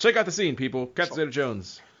 check out the scene, people. Catherine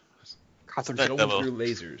Zeta-Jones Catherine That going double. through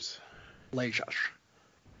lasers. Lasers.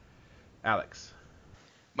 Alex.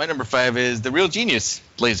 My number 5 is the Real Genius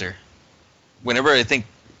laser. Whenever I think,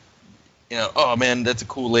 oh man, that's a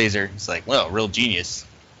cool laser. It's like, well, Real Genius.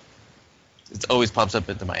 It always pops up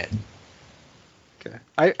into my head. Okay.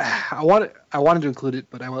 I wanted to include it,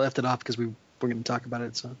 but I left it off because we're going to talk about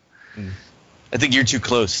it. So. I think you're too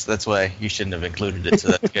close. That's why you shouldn't have included it. So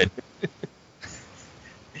that's good.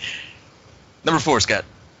 Number 4, Scott.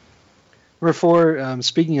 Number 4.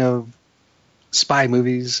 Speaking of spy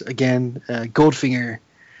movies, again, Goldfinger.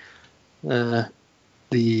 Do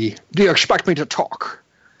you expect me to talk?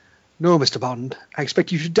 No, Mr. Bond. I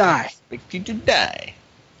expect you to die. Expect you to die.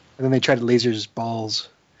 And then they try to laser his balls.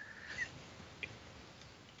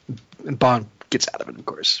 And Bond gets out of it, of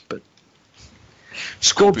course. But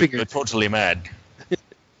Goldfinger. You're totally mad.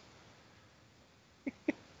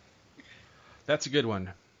 That's a good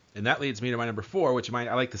one. And that leads me to my number 4, which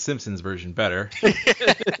I like the Simpsons version better.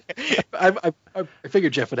 I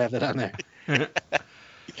figured Jeff would have that on there.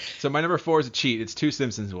 So my number 4 is a cheat. It's 2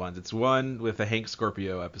 Simpsons ones. It's one with the Hank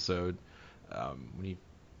Scorpio episode, and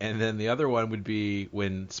then the other one would be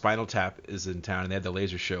when Spinal Tap is in town and they had the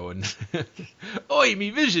laser show and oi me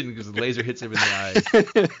vision because the laser hits him in the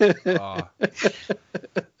eyes.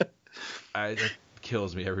 That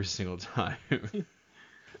kills me every single time.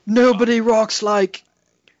 Nobody rocks like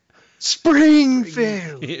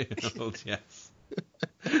Springfield. Yes.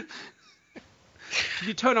 Could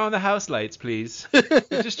you turn on the house lights, please?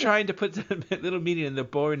 We're just trying to put a little meaning in the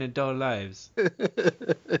boring and dull lives.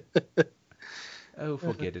 Oh,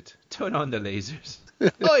 forget it. Turn on the lasers.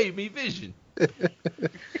 Oi, me vision.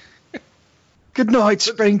 Good night,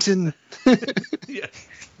 Springton. Yes.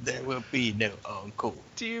 There will be no uncle.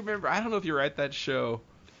 Do you remember? I don't know if you were at that show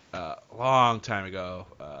a long time ago.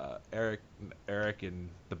 Eric and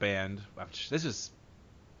the band. This is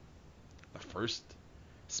the first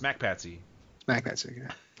Smack Patsy. Smack Patsy.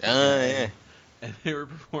 Yeah. Yeah. And they were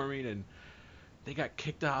performing and they got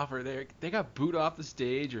kicked off or they got booed off the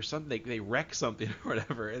stage or something. They wrecked something or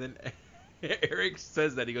whatever. And then Eric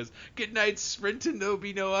says that. He goes, "Good night, Sprintin', there'll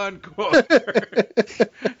be no encore."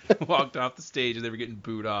 Walked off the stage and they were getting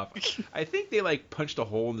booed off. I think they punched a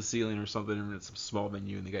hole in the ceiling or something in some small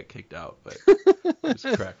venue and they got kicked out. But it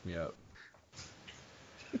just cracked me up.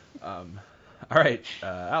 All right,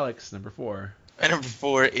 Alex, number 4. My number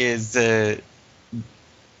 4 is the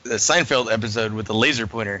Seinfeld episode with the laser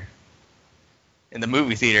pointer in the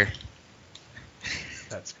movie theater.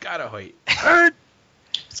 That's gotta hurt.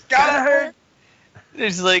 It's gotta hurt.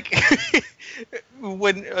 There's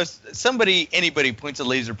when anybody points a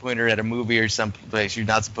laser pointer at a movie or some place you're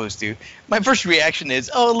not supposed to, my first reaction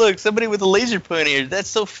is, "Oh, look, somebody with a laser pointer. That's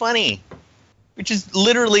so funny." Which is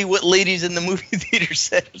literally what ladies in the movie theater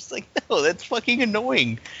said. It's like, no, that's fucking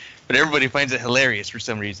annoying. But everybody finds it hilarious for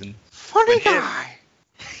some reason. Funny guy.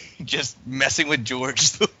 Just messing with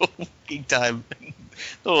George the whole fucking time.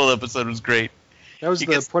 The whole episode was great. That was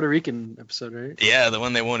the Puerto Rican episode, right? Yeah, the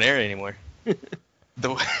one they won't air anymore.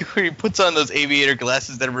 Where he puts on those aviator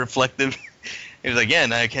glasses that are reflective. He's like, "Yeah,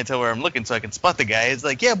 now I can't tell where I'm looking, so I can spot the guy." It's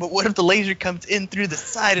like, "Yeah, but what if the laser comes in through the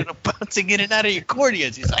side and it's bouncing in and out of your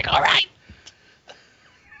corneas?" He's like, "All right."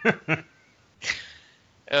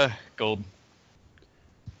 Gold.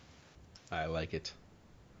 I like it.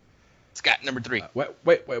 Scott, number 3.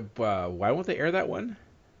 Wait, why won't they air that one?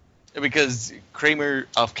 Because Kramer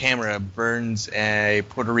off camera burns a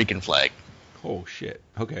Puerto Rican flag. Oh shit.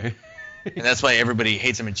 Okay. And that's why everybody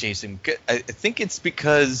hates him and chases him. I think it's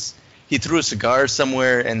because he threw a cigar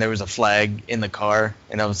somewhere and there was a flag in the car,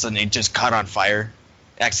 and all of a sudden it just caught on fire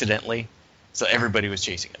accidentally. So everybody was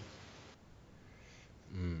chasing him.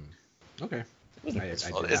 Okay.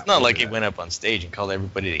 It's not like he went up on stage and called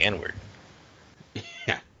everybody the N-word.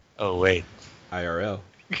 Yeah. Oh, wait. IRL.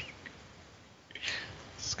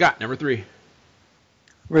 Scott, number 3.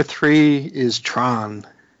 Number 3 is Tron.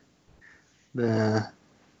 The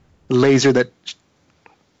laser that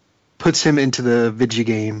puts him into the video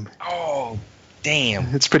game. Oh,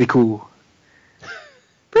 damn. It's pretty cool.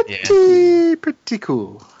 Pretty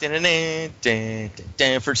cool.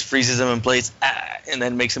 First freezes him in place, and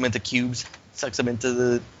then makes him into cubes. Sucks him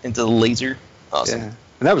into the laser. Awesome. Yeah.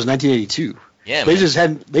 And that was 1982. Yeah,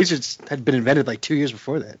 lasers had been invented 2 years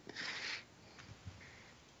before that.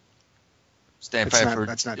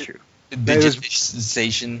 That's not true.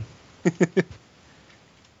 Digitization.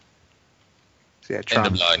 Yeah, Tron.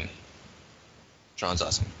 End of line. Tron's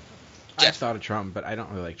awesome. I thought of Tron, but I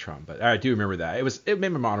don't really like Tron. But I do remember that. It made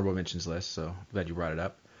my honorable mentions list, so glad you brought it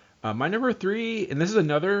up. My number 3, and this is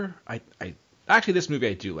another. Actually, this movie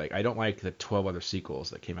I do like. I don't like the 12 other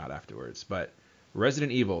sequels that came out afterwards, but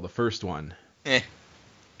Resident Evil, the first one. When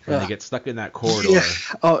they get stuck in that corridor. Yeah.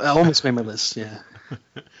 Oh, I almost made my list. Yeah.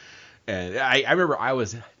 And I remember I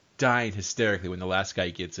was dying hysterically when the last guy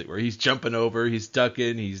gets it, where he's jumping over, he's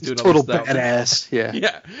ducking, he's doing all this stuff. Total badass. Yeah.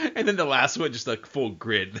 Yeah. And then the last one, just full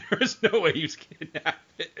grid. There was no way he was getting at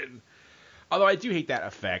it. And, although I do hate that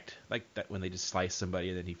effect, like that when they just slice somebody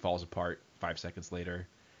and then he falls apart 5 seconds later.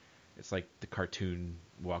 It's like the cartoon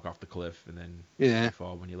walk off the cliff and then you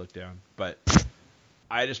fall when you look down. But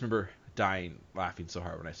I just remember dying laughing so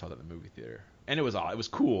hard when I saw that in the movie theater. And it was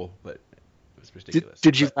cool, but it was ridiculous.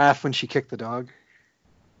 Did you laugh when she kicked the dog?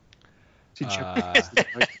 I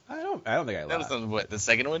don't think I laughed. That was what, the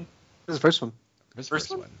second one? That was the first one. It was the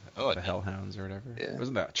first one. Oh, the Hellhounds or whatever. Yeah. It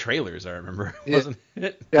wasn't that trailers, I remember. Yeah. Wasn't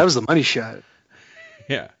it? Yeah, that was the money shot.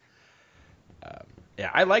 Yeah. Yeah,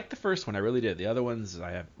 I liked the first one. I really did. The other ones,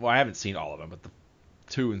 I haven't seen all of them, but the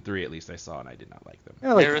 2 and 3 at least I saw, and I did not like them.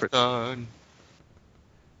 I like Marathon.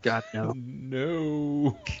 God no.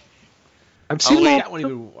 No. I've seen wait, all. I won't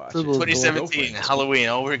even watch it. Little- 2017 Halloween.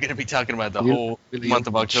 All we're gonna be talking about the Really- whole really month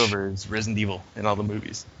of young. October is Resident Evil and all the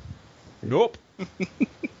movies. Nope.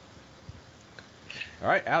 All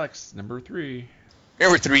right, Alex, number 3.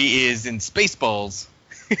 Number 3 is in Spaceballs,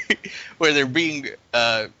 where they're being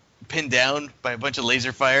pinned down by a bunch of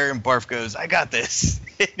laser fire, and Barf goes, "I got this,"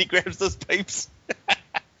 and he grabs those pipes.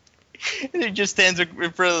 And he just stands in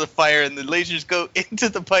front of the fire, and the lasers go into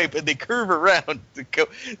the pipe, and they curve around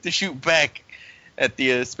to shoot back at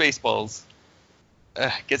the Spaceballs.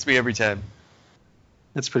 Gets me every time.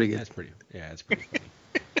 That's pretty good. That's pretty. Yeah, that's pretty funny.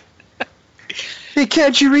 Hey,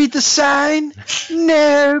 can't you read the sign?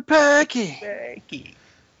 No parking.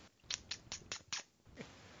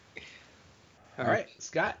 All right,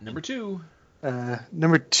 Scott, number 2.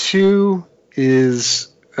 Number 2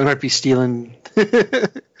 is, I might be stealing.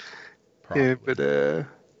 Probably. Yeah, but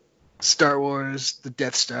Star Wars, the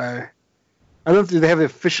Death Star. I don't know. Do they have the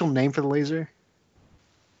official name for the laser?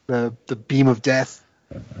 The beam of death.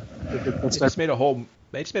 They just made a whole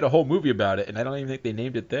movie about it, and I don't even think they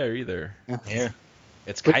named it there either. Yeah.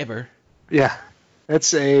 It's Kyber. Yeah, that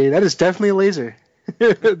is definitely a laser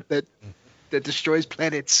that destroys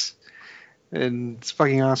planets, and it's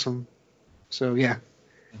fucking awesome. So yeah,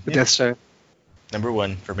 the Death Star. Number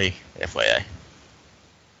 1 for me, FYI.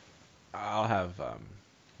 I'll have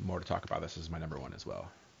more to talk about. This is my number 1 as well.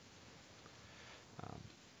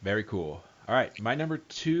 Very cool. All right, my number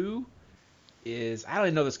 2 is, I don't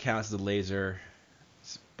even know if this counts as a laser,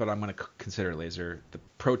 but I'm going to consider it a laser. The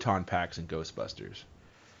proton packs in Ghostbusters.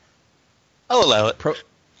 I'll allow it.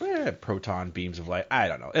 Proton beams of light. I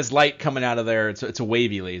don't know. It's light coming out of there. It's a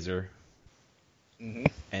wavy laser. Mm-hmm.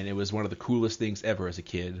 And it was one of the coolest things ever as a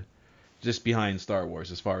kid. Just behind Star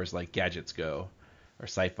Wars as far as like gadgets go. Or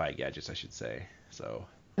sci-fi gadgets, I should say. So,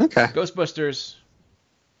 Okay. Ghostbusters.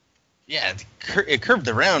 Yeah, it curved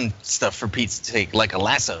around stuff for Pete's sake, like a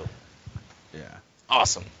lasso. Yeah.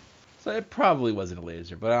 Awesome. So it probably wasn't a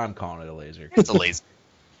laser, but I'm calling it a laser. It's a laser.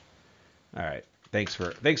 All right. Thanks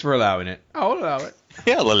for allowing it. I'll allow it.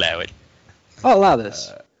 Yeah, I'll allow it. I'll allow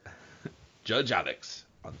this. Judge Alex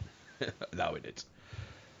allowing it.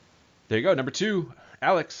 There you go. Number 2,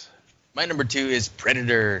 Alex. My number 2 is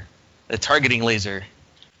Predator, the targeting laser.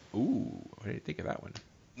 Ooh, what do you think of that one?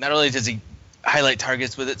 Not only does he highlight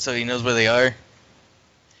targets with it so he knows where they are,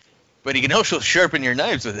 but he can also sharpen your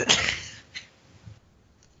knives with it.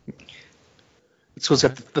 It's supposed to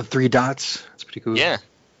have the 3 dots. It's pretty cool. Yeah.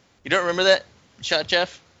 You don't remember that shot,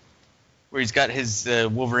 Jeff? Where he's got his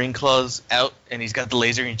Wolverine claws out, and he's got the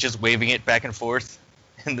laser, and he's just waving it back and forth,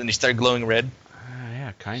 and then they start glowing red.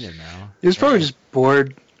 Yeah, kind of now. He was probably just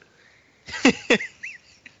bored. Yeah,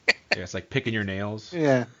 it's like picking your nails.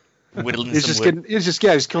 Yeah. Whittling He was some just wood. he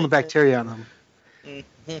was killing the bacteria on them.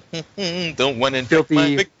 Don't want to infect Filthy-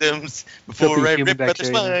 my victims before filthy I human rip out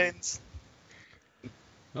their bacteria. spines.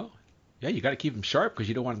 Oh, yeah, you got to keep them sharp because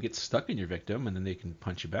you don't want them to get stuck in your victim, and then they can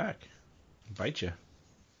punch you back, bite you.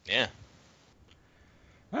 Yeah.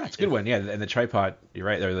 Ah, it's a good one. Yeah, and the tripod. You're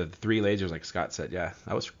right. There are the 3 lasers, like Scott said. Yeah,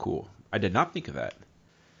 that was cool. I did not think of that.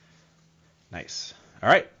 Nice. All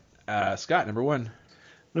right, Scott, number 1.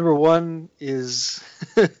 Number 1 is,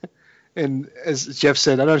 and as Jeff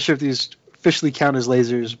said, I'm not sure if these officially count as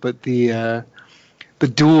lasers, but the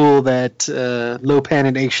duel that Lopan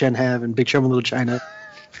and Aishen have in Big Trouble in Little China.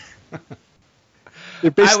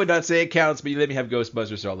 I would not say it counts, but you let me have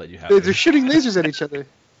Ghostbusters, so I'll let you have They're it. shooting lasers at each other.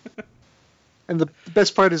 And the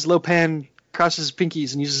best part is Lopan crosses his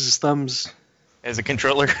pinkies and uses his thumbs. As a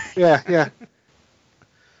controller. Yeah. Yeah.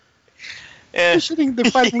 They're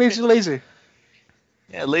fighting laser to laser.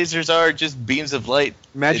 Yeah, lasers are just beams of light.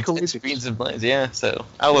 Magical It's lasers. beams of light, yeah, so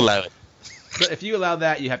I'll allow it. So if you allow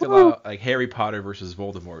that, you have to allow like Harry Potter versus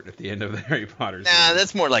Voldemort at the end of the Harry Potter Nah, series.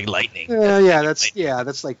 that's more like lightning.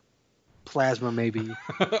 That's like plasma maybe.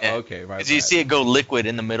 Yeah. Okay, my Because you bad. see it go liquid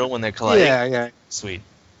in the middle when they're colliding. Yeah. Sweet.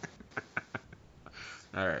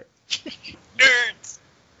 All right. Nerds!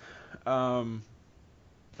 All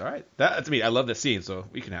right. That's me. I love this scene, so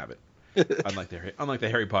we can have it. unlike the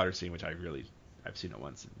Harry Potter scene, which I've seen it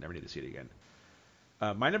once and never need to see it again.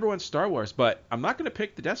 My number 1 Star Wars, but I'm not going to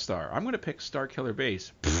pick the Death Star. I'm going to pick Star Killer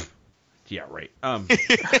Base. Yeah, right.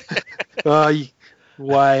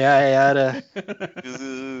 Why I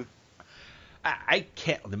oughta. I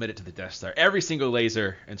can't limit it to the Death Star. Every single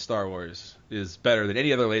laser in Star Wars is better than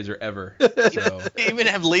any other laser ever. So. They even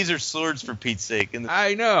have laser swords for Pete's sake.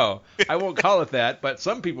 I know. I won't call it that, but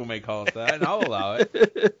some people may call it that, and I'll allow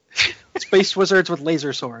it. It's space wizards with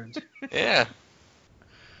laser swords. Yeah.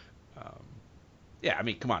 Yeah, I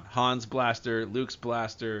mean, come on. Han's blaster, Luke's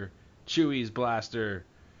blaster, Chewie's blaster,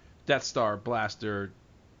 Death Star blaster,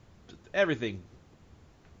 everything.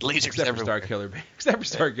 Lasers Except for everywhere. Starkiller Base. Except for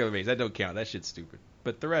Starkiller Base. That don't count. That shit's stupid.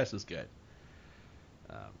 But the rest is good.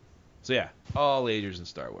 So yeah, all lasers in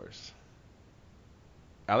Star Wars.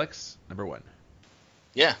 Alex, number 1.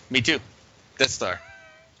 Yeah, me too. Death Star.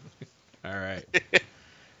 All right.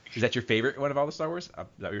 Is that your favorite one of all the Star Wars? Is that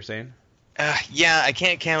what you're saying? Yeah, I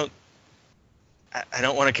can't count. I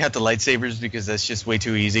don't want to count the lightsabers because that's just way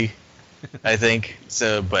too easy, I think.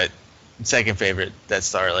 So, but second favorite, Death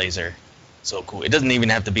Star laser. So cool. It doesn't even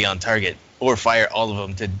have to be on target or fire all of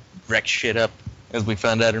them to wreck shit up, as we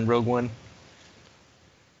found out in Rogue One.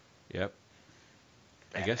 Yep.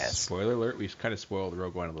 I guess, Badass. spoiler alert, we've kind of spoiled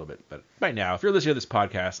Rogue One a little bit. But by now, if you're listening to this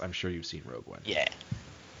podcast, I'm sure you've seen Rogue One. Yeah.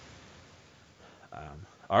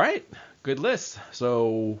 All right. Good list.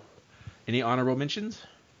 So, any honorable mentions?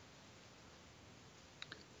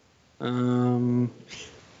 I've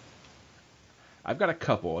got a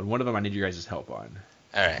couple, and one of them I need you guys' help on.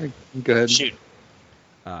 All right. Go ahead. Shoot.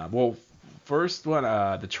 Well, first one,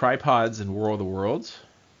 the tripods in War of the Worlds.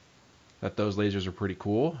 Thought those lasers are pretty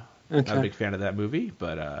cool. Not a Okay. big fan of that movie,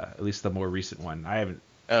 but at least the more recent one. I haven't.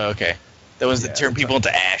 Oh, okay. That was Yeah, to turn people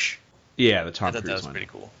into ash. Yeah, the I Tom thought that Cruise was one. pretty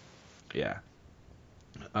cool. Yeah.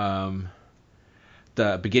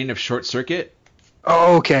 The beginning of Short Circuit.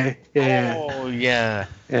 Oh, okay. Yeah. Oh, yeah.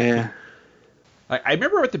 Yeah. I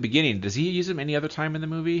remember at the beginning. Does he use them any other time in the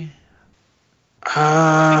movie?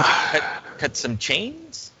 Cut some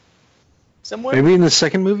chains somewhere? Maybe in the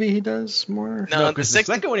second movie he does more. No, the because the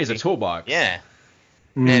second one is a toolbox. Yeah.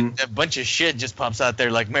 Mm. And a bunch of shit just pops out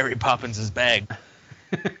there like Mary Poppins' bag.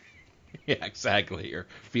 Yeah, exactly. Or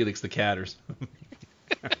Felix the Cat or something.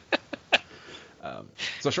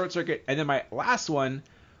 So Short Circuit, and then my last one,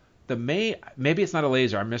 maybe it's not a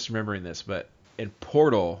laser. I'm misremembering this, but in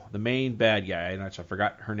Portal, the main bad guy, I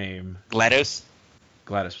forgot her name, GLaDOS?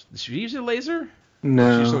 Gladys. Did she use a laser?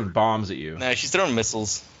 No. She's throwing bombs at you. No, she's throwing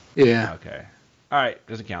missiles. Yeah. Okay. All right,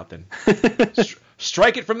 doesn't count then.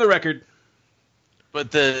 Strike it from the record.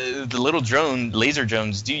 But the little laser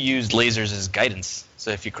drones, do use lasers as guidance.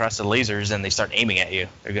 So if you cross the lasers and they start aiming at you,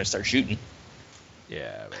 they're going to start shooting.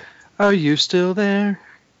 Yeah. Are you still there?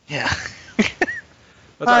 Yeah.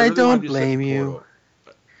 But I really don't wanted to do blame something you. Portal,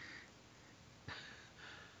 but-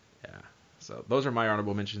 Yeah. So those are my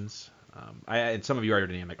honorable mentions. And some of you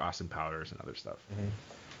already named like Austin Powers and other stuff.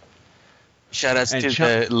 Shout outs And to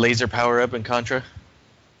Chuck- the laser power up in Contra.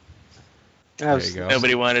 That was- There you go.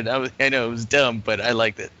 Nobody wanted. I know it was dumb, but I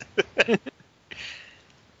liked it. And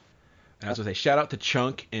I was going to say, shout out to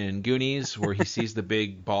Chunk in Goonies, where he sees the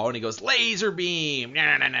big ball and he goes, laser beam! No,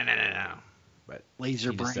 no, no, no, no, no. But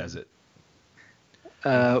Laser he brain. just says it.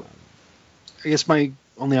 I guess my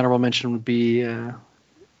only honorable mention would be, that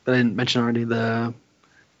I didn't mention already, the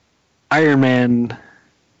Iron Man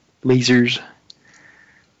lasers.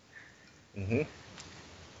 Mm-hmm.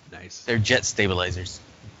 Nice. They're jet stabilizers.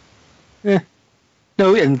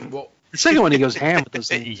 No, and Well, the second one he goes ham with those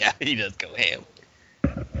things. Yeah, he does go ham.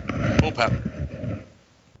 Full power.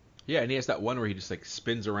 yeah, and he has that one where he just like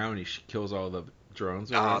spins around and he kills all the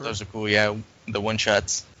drones. Or Oh, whatever. those are cool. Yeah, the one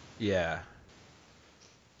shots. Yeah.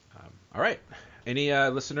 All right. Any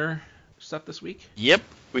listener stuff this week? Yep,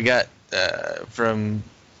 we got from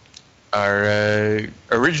our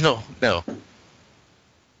original. No.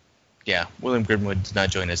 Yeah, William Grimwood did not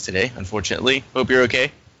join us today, unfortunately. Hope you're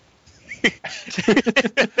okay.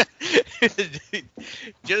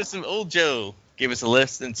 Old Joe gave us a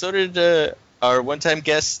list, and so did our one-time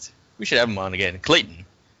guest. We should have him on again, Clayton.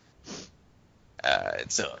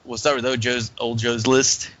 So we'll start with Old Joe's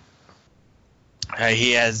list.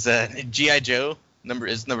 He has G.I. Joe. Number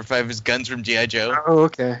 5 is guns from G.I. Joe. Oh,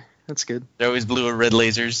 okay. That's good. They're always blue or red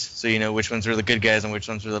lasers, so you know which ones are the good guys and which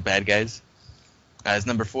ones are the bad guys. His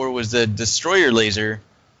number 4 was the Destroyer laser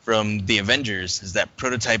from the Avengers. Is that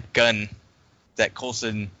prototype gun that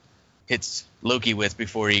Coulson hits Loki with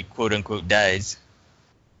before he quote-unquote dies.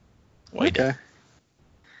 Well, he Okay.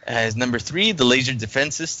 does. His number 3, the laser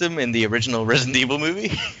defense system in the original Resident Evil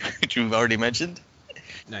movie, which we've already mentioned.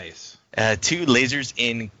 Nice. 2, lasers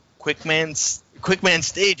in Quickman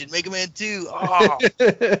Stage in Mega Man 2. Oh,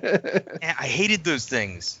 man, I hated those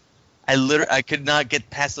things. I could not get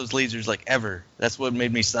past those lasers like ever. That's what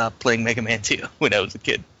made me stop playing Mega Man 2 when I was a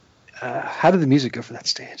kid. How did the music go for that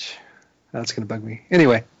stage? That's going to bug me.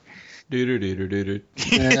 Anyway, Do-do-do-do-do-do.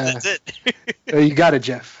 That's it. you got it,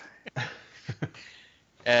 Jeff.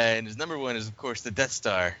 And his number 1 is, of course, the Death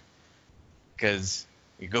Star. Because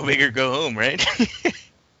you go big or go home, right?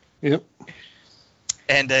 Yep.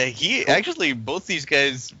 And he actually, both these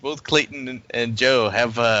guys, both Clayton and Joe,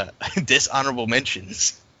 have dishonorable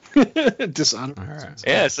mentions. Dishonorable. All right.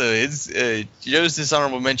 Yeah, so his Joe's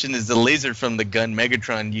dishonorable mention is the laser from the gun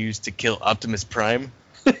Megatron used to kill Optimus Prime.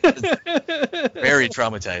 Very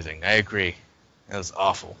traumatizing. I agree. That was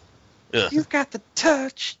awful. Ugh. You've got the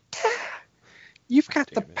touch. You've got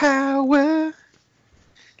the Damn it. power.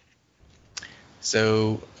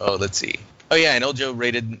 So, let's see. Oh yeah, and old Joe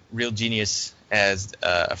rated Real Genius as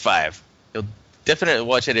a 5. He'll definitely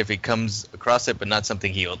watch it if he comes across it, but not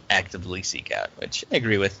something he'll actively seek out, which I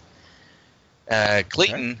agree with.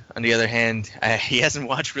 Clayton, on the other hand, he hasn't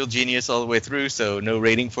watched Real Genius all the way through, so no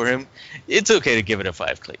rating for him. It's okay to give it a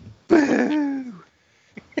 5, Clayton. Boo.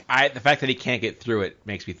 The fact that he can't get through it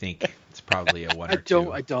makes me think it's probably a 1 or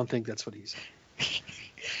 2. I don't think that's what he's.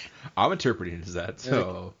 I'm interpreting it as that.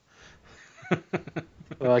 So.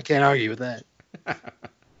 Well, I can't argue with that.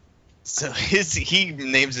 So he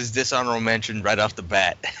names his dishonorable mention right off the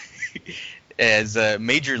bat as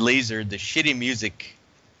Major Lazer, the Shitty Music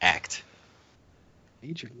Act.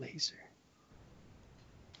 Major Lazer.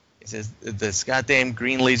 He says the goddamn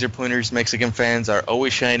green laser pointers Mexican fans are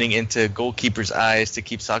always shining into goalkeepers' eyes to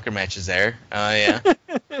keep soccer matches there. Oh yeah.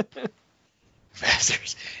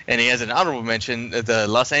 Bastards. And he has an honorable mention, the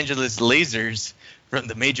Los Angeles Lasers from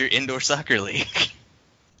the Major Indoor Soccer League.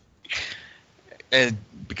 And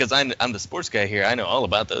because I'm the sports guy here, I know all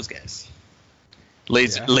about those guys.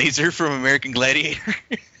 Laser from American Gladiator.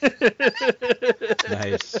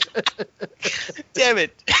 Nice. Damn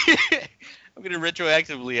it. I'm going to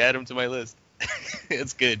retroactively add him to my list.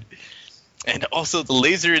 That's good. And also the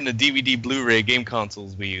laser in the DVD Blu-ray game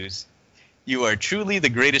consoles we use. You are truly the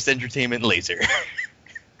greatest entertainment laser.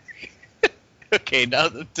 Okay, now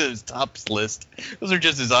to his tops list. Those are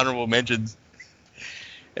just his honorable mentions.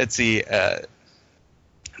 Let's see.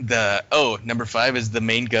 Number 5 is the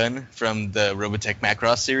main gun from the Robotech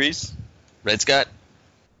Macross series. Red Scott?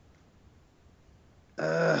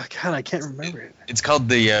 God, I can't remember it. It's called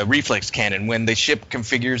the reflex cannon. When the ship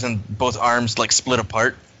configures and both arms like split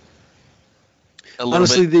apart.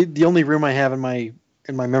 Honestly, the only room I have in my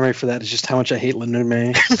memory for that is just how much I hate Linda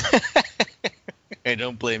May. I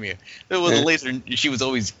don't blame you. Well, the laser, she was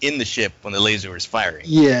always in the ship when the laser was firing.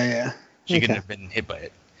 Yeah. She couldn't have been hit by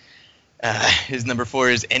it. His number 4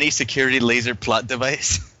 is any security laser plot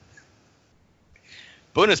device.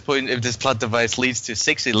 Bonus point if this plot device leads to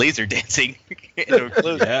sexy laser dancing. Yeah,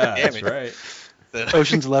 that's right. So,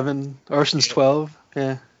 Ocean's 11, Ocean's 12,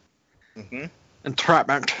 yeah. mm-hmm.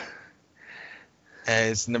 Entrapment.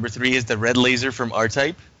 His number 3 is the red laser from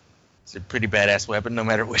R-Type. It's a pretty badass weapon. No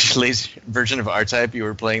matter which laser version of R-Type you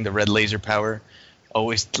were playing, the red laser power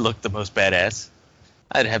always looked the most badass.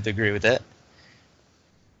 I'd have to agree with that.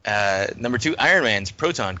 Number 2, Iron Man's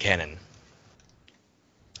proton cannon.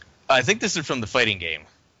 I think this is from the fighting game,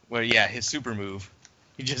 where his super move,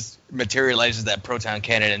 he just materializes that proton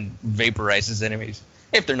cannon and vaporizes enemies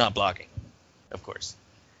if they're not blocking, of course.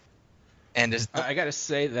 And I gotta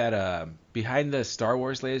say that behind the Star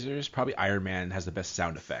Wars lasers, probably Iron Man has the best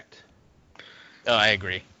sound effect. Oh, I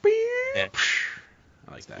agree. Yeah.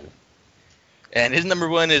 I like that. And his number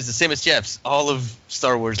 1 is the same as Jeff's, all of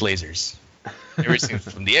Star Wars lasers. Everything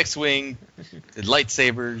from the X-Wing to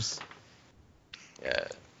lightsabers.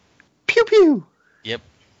 Pew pew. Yep.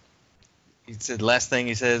 He said last thing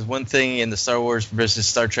he says, one thing in the Star Wars versus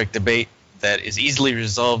Star Trek debate that is easily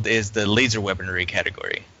resolved is the laser weaponry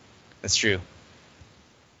category. That's true.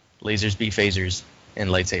 Lasers beat phasers, and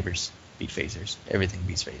lightsabers beat phasers. Everything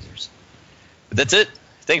beats phasers. But that's it.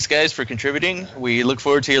 Thanks, guys, for contributing. We look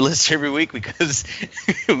forward to your list every week because,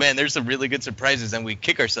 man, there's some really good surprises, and we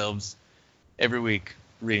kick ourselves every week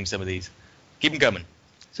reading some of these. Keep them coming.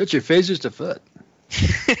 Set your phasers to foot.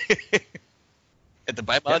 At the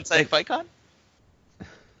Bimon side FightCon?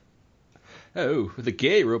 Oh, the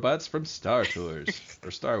gay robots from Star Tours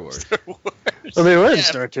or Star Wars. Star Wars. Well, they were in Yeah.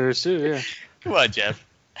 Star Tours too, yeah. Come on, Jeff.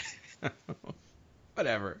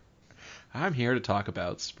 Whatever. I'm here to talk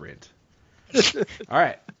about Sprint. All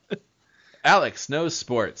right. Alex knows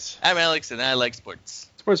sports. I'm Alex, and I like sports.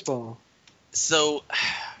 Sports ball. So,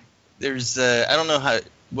 there's, I don't know how,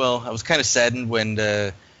 well, I was kind of saddened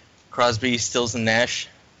when Crosby, Stills, and Nash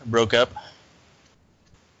broke up.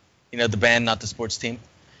 You know, the band, not the sports team.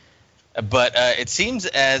 But it seems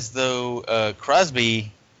as though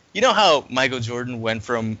Crosby, you know how Michael Jordan went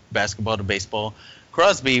from basketball to baseball?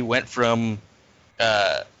 Crosby went from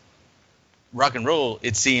rock and roll,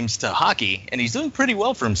 it seems, to hockey, and he's doing pretty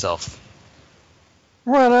well for himself.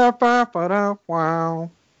 Wow.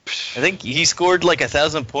 I think he scored like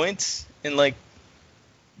 1,000 points in like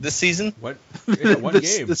this season. What? Yeah, one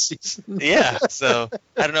game. This season. Yeah, so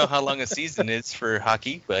I don't know how long a season is for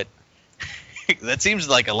hockey, but that seems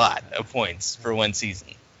like a lot of points for one season.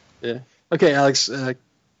 Yeah. Okay, Alex.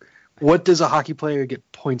 What does a hockey player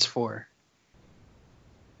get points for?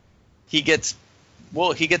 He gets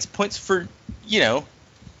points for,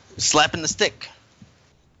 slapping the stick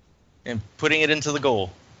and putting it into the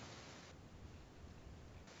goal.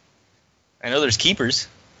 I know there's keepers.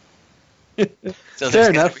 So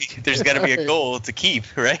Fair there's got to be a Alright. goal to keep,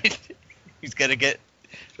 right? He's got to get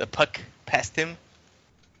the puck past him.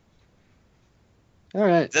 All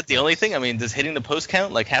right. Is that the only thing? I mean, does hitting the post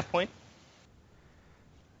count like half point?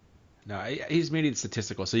 No, he's made it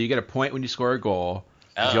statistical. So you get a point when you score a goal.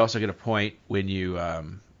 But you Oh. also get a point when you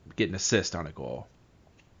get an assist on a goal.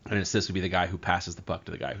 And an assist would be the guy who passes the puck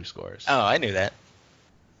to the guy who scores. Oh, I knew that.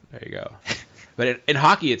 There you go. But in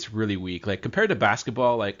hockey, it's really weak. Like compared to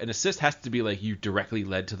basketball, like an assist has to be like you directly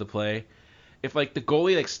led to the play. If like the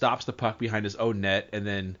goalie like stops the puck behind his own net and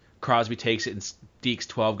then Crosby takes it and dekes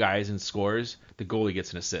 12 guys and scores, the goalie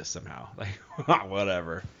gets an assist somehow. Like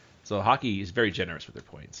whatever. So hockey is very generous with their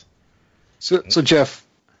points. So Jeff,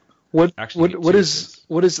 what Actually, what two is assists.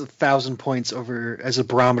 1,000 points over as a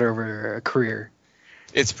barometer over a career?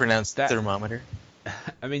 It's pronounced That- thermometer.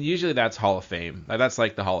 I mean, usually that's Hall of Fame. That's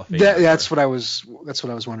like the Hall of Fame. That's what I was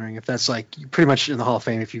wondering. If that's like you're pretty much in the Hall of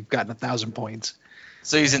Fame if you've gotten 1,000 points.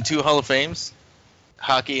 So he's in 2 Hall of Fames,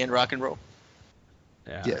 hockey and rock and roll.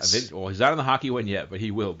 Yeah. Yes. Well, he's not in the hockey one yet, but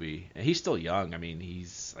he will be. And he's still young. I mean,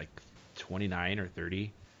 he's like 29 or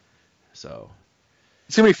 30. So,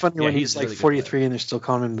 It's gonna be funny Yeah, when he's he's a like really good 43 and they're still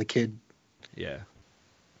calling him the kid. yeah.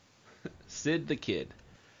 Sid the Kid.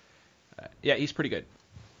 Yeah, he's pretty good.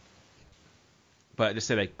 But just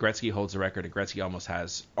say like Gretzky holds the record, and Gretzky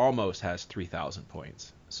almost has 3,000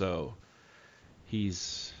 points. So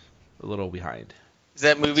he's a little behind. Is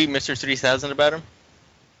that movie Mr. 3000 about him?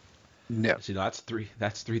 No. So that's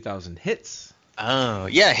 3,000 hits. Oh,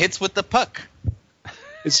 yeah, hits with the puck.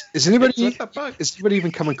 Is anybody What the fuck? is anybody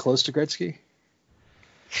even coming close to Gretzky?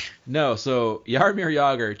 No, so Jaromir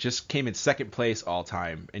Jagr just came in second place all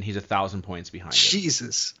time, and he's 1,000 points behind him.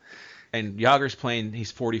 Jesus. And Jagr's playing,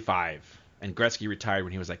 he's 45, and Gretzky retired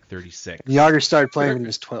when he was like 36. Yager started playing when he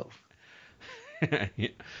was 12. I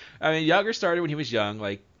mean, Jagr started when he was young,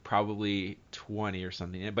 like probably 20 or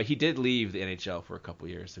something. But he did leave the NHL for a couple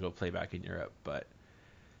years to go play back in Europe. But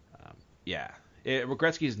yeah,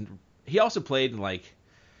 he also played in like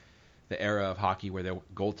the era of hockey where the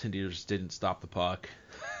goaltenders didn't stop the puck.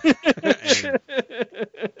 And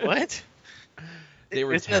What? they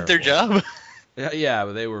were Isn't that their terrible. job? Yeah,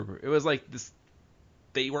 but it was like this.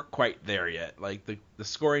 They weren't quite there yet. Like the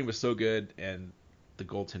scoring was so good, and the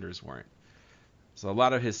goaltenders weren't. So a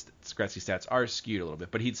lot of his Gretzky stats are skewed a little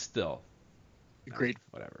bit, but he'd still Great.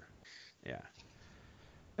 whatever. Yeah.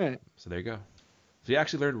 All right. So there you go. So you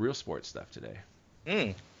actually learned real sports stuff today.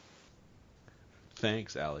 Hmm.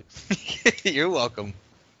 Thanks, Alex. You're welcome.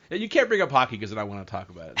 Yeah, you can't bring up hockey because then I want to talk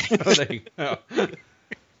about it. So there you go.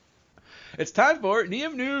 It's time for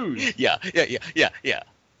Neum News. Yeah.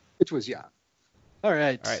 Which was yeah. All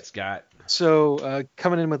right. All right, Scott. So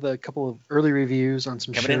coming in with a couple of early reviews on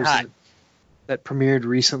some Coming in shows hot. that premiered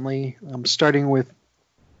recently. Starting with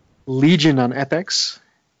Legion on FX.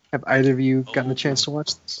 Have either of you gotten a chance to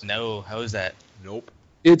watch this? No, how is that? Nope.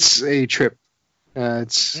 It's a trip.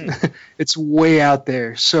 It's it's way out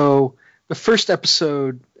there. So the first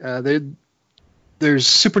episode, there's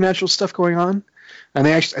supernatural stuff going on, and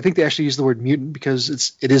I think they actually use the word mutant because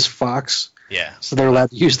it is Fox, Yeah. so they're allowed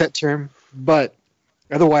to use that term. But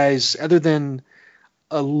otherwise, other than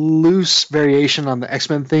a loose variation on the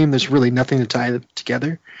X-Men theme, there's really nothing to tie it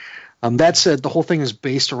together. That said, the whole thing is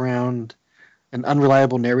based around an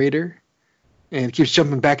unreliable narrator, and it keeps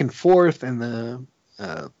jumping back and forth, and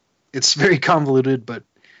it's very convoluted, but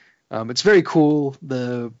it's very cool.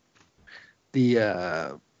 The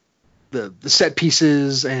set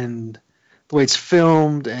pieces and the way it's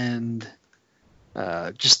filmed and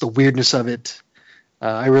just the weirdness of it,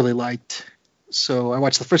 I really liked. So I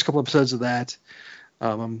watched the first couple episodes of that.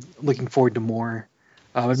 I'm looking forward to more.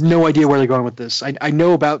 I have no idea where they're going with this. I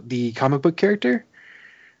know about the comic book character,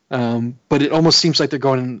 but it almost seems like they're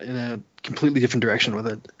going in a completely different direction with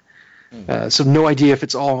it. So no idea if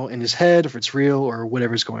it's all in his head, if it's real, or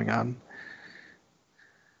whatever's going on.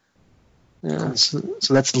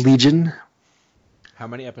 So that's Legion. How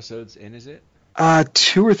many episodes in is it?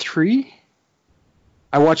 2 or 3.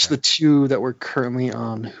 I watched the 2 that were currently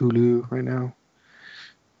on Hulu right now.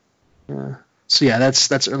 So yeah,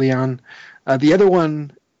 that's early on. The other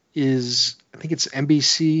one is, I think it's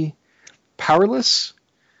NBC Powerless.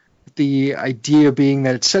 the idea being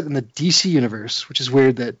that it's set in the DC universe, which is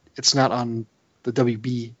weird that it's not on the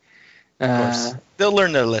WB. Of course. They'll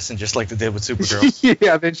learn their lesson just like they did with Supergirl.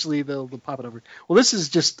 Yeah, eventually they'll pop it over. Well, this is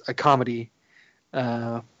just a comedy.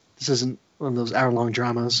 This isn't one of those hour-long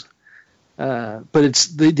dramas. But it's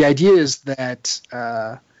the idea is that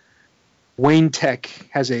Wayne Tech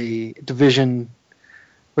has a division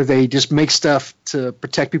where they just make stuff to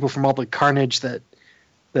protect people from all the carnage that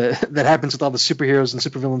happens with all the superheroes and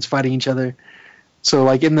supervillains fighting each other. So,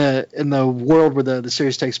 like in the world where the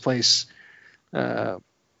series takes place, the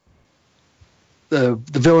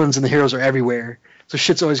villains and the heroes are everywhere, so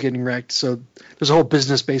shit's always getting wrecked. So there's a whole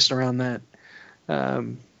business based around that,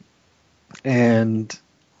 and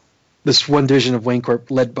this one division of Wayne Corp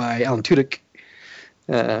led by Alan Tudyk.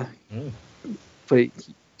 But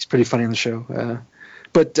he's pretty funny in the show.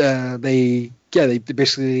 But they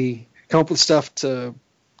basically come up with stuff to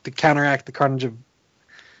counteract the carnage of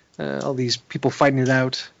all these people fighting it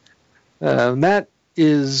out. And that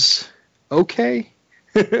is okay.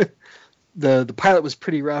 The pilot was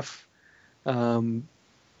pretty rough. The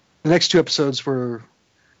next two episodes were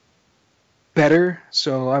better,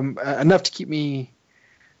 so I'm enough to keep me.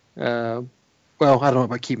 Well, I don't know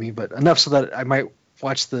about keep me, but enough so that I might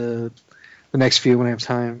watch the next few when I have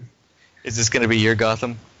time. Is this going to be your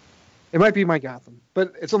Gotham? It might be my Gotham,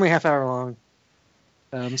 but it's only half hour long.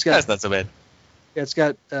 That's not so bad. Yeah, it's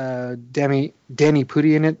got Danny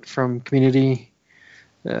Pudi in it from Community.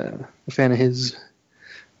 A fan of his.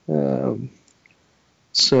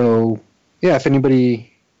 So, yeah, if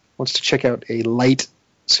anybody wants to check out a light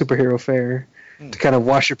superhero fare to kind of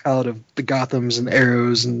wash your palate of the Gothams and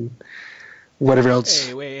Arrows and whatever else.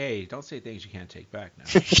 Hey, don't say things you can't take back now.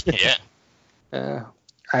 Yeah.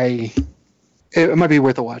 It might be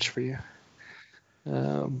worth a watch for you.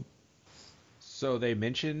 So they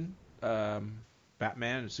mention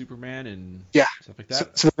Batman and Superman and stuff like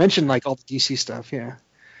that? So they mention like all the DC stuff, yeah.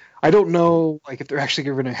 I don't know like if they're actually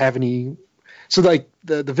going to have any. So like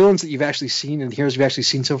the villains that you've actually seen and the heroes you've actually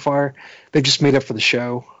seen so far, they've just made up for the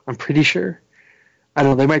show. I'm pretty sure. I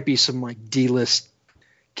don't know. There might be some like D-list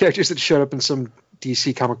characters that showed up in some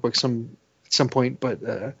DC comic book at some point, but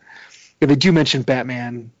they do mention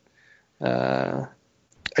Batman. I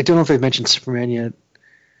don't know if they've mentioned Superman yet.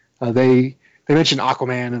 They mentioned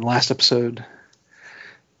Aquaman in the last episode.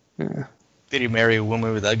 Did he marry a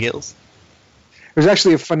woman without gills? There's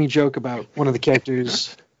actually a funny joke about one of the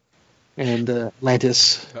characters and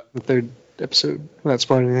Atlantis, the third episode, without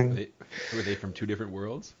spoiling anything. Were they from two different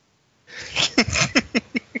worlds?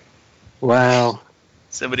 Wow.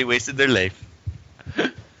 Somebody wasted their life.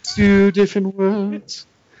 Two different worlds.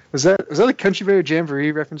 Was that a Country Bear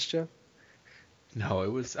Jamboree reference, Jeff? No,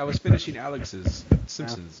 it was. I was finishing Alex's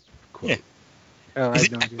Simpsons quote. Yeah. Oh, I Is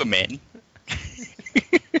had it no idea. Aquaman?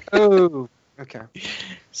 Oh, okay.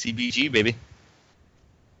 CBG, baby.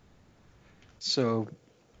 So,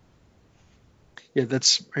 yeah,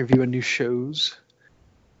 that's my review on new shows.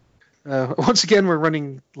 Once again, we're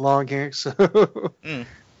running long here, so...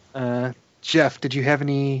 Jeff, did you have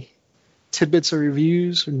any tidbits or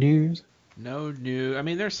reviews or news? No news. I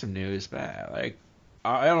mean, there's some news, but like,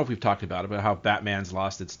 I don't know if we've talked about it, but how Batman's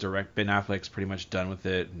lost its direct. Ben Affleck's pretty much done with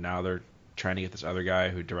it. Now they're trying to get this other guy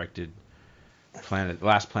who directed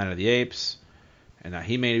Last Planet of the Apes, and now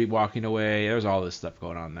he may be walking away. There's all this stuff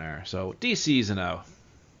going on there. So DC's in a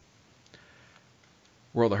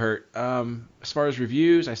world of hurt. As far as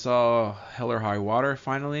reviews, I saw Hell or High Water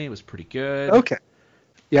finally. It was pretty good. Okay.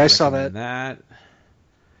 Yeah, I saw that. That.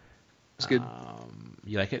 It's good.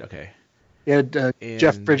 You like it? Okay. Yeah,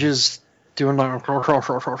 Jeff Bridges doing like... Yeah.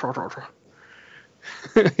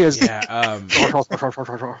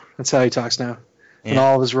 That's how he talks now. Yeah. In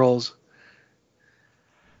all of his roles.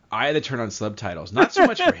 I had to turn on subtitles. Not so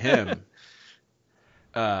much for him.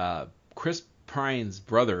 Chris Pine's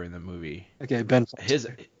brother in the movie. Okay, Ben.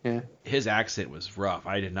 His accent was rough.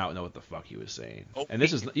 I did not know what the fuck he was saying. Oh, And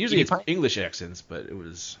this is usually it's English accents, but it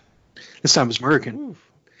was. This time it was American.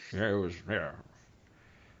 Oof. Yeah, it was. Yeah.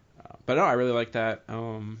 But no, I really like that.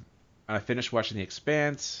 I finished watching The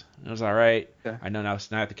Expanse. It was all right. Yeah. I know now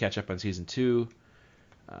I have to catch up on season 2.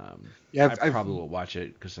 Yeah, I probably will watch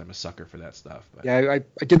it because I'm a sucker for that stuff. But. Yeah,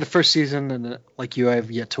 I did the first season, and like you, I have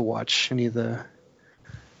yet to watch any of the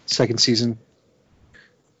second season.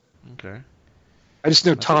 Okay. I just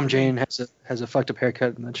know Tom Jane has a fucked up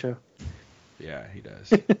haircut in that show. Yeah, he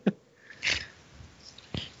does.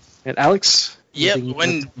 And Alex? Yep, anything you one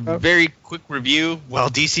want to talk about? very quick review. While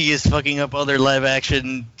DC is fucking up other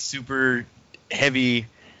live-action, super heavy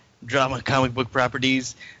drama comic book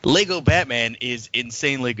properties, Lego Batman is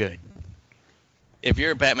insanely good. If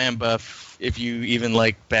you're a Batman buff, if you even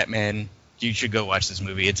like Batman, you should go watch this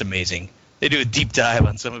movie. It's amazing. They do a deep dive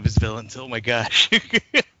on some of his villains. Oh my gosh.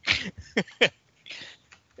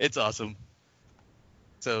 It's awesome.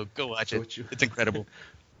 So go watch it. It's incredible.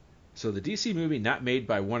 So the DC movie not made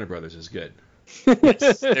by Warner Brothers is good.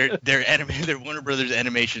 Yes, their Warner Brothers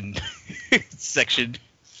animation section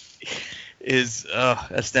is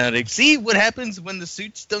astounding. See what happens when the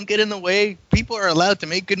suits don't get in the way? People are allowed to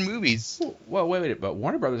make good movies. Well, wait, but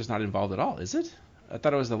Warner Brothers is not involved at all, is it? I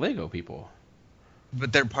thought it was the Lego people.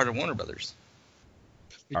 But they're part of Warner Brothers.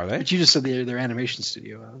 Are they? But you just said they're their animation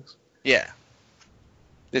studio, Alex. Yeah.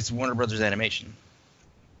 It's Warner Brothers Animation.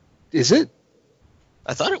 Is it?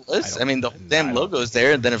 I thought it was. I mean, the damn logo's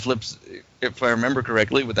there, and then it flips, if I remember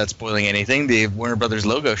correctly, without spoiling anything, the Warner Brothers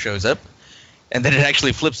logo shows up, and then it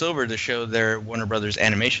actually flips over to show their Warner Brothers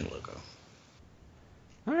Animation logo.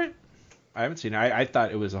 All right. I haven't seen it. I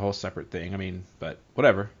thought it was a whole separate thing. I mean, but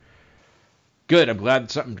whatever. Good. I'm glad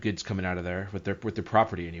something good's coming out of there with their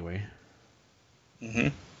property anyway. Mm-hmm.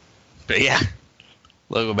 But yeah,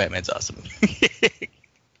 Logo Batman's awesome.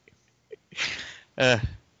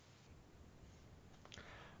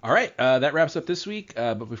 All right, that wraps up this week.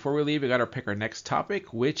 But before we leave, we got to pick our next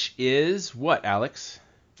topic, which is what, Alex?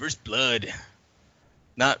 First Blood.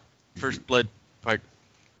 Not First Blood Part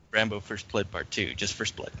Rambo First Blood Part 2, just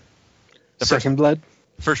First Blood. Second Blood?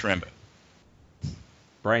 First Rambo.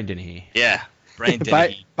 Brian Dennehy. Yeah, Brian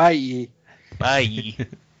Dennehy. Bye. Bye.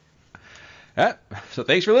 So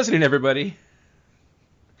thanks for listening, everybody.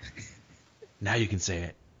 Now you can say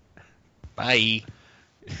it. Bye.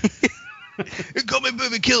 Call me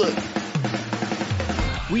Baby Killer.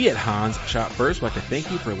 We at Hans Shot First would like to thank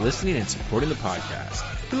you for listening and supporting the podcast.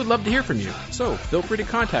 We would love to hear from you, so feel free to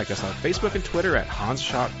contact us on Facebook and Twitter at Hans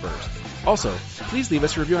Shot First. Also, please leave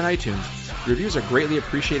us a review on iTunes. Reviews are greatly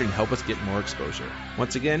appreciated and help us get more exposure.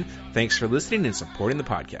 Once again, thanks for listening and supporting the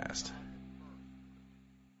podcast.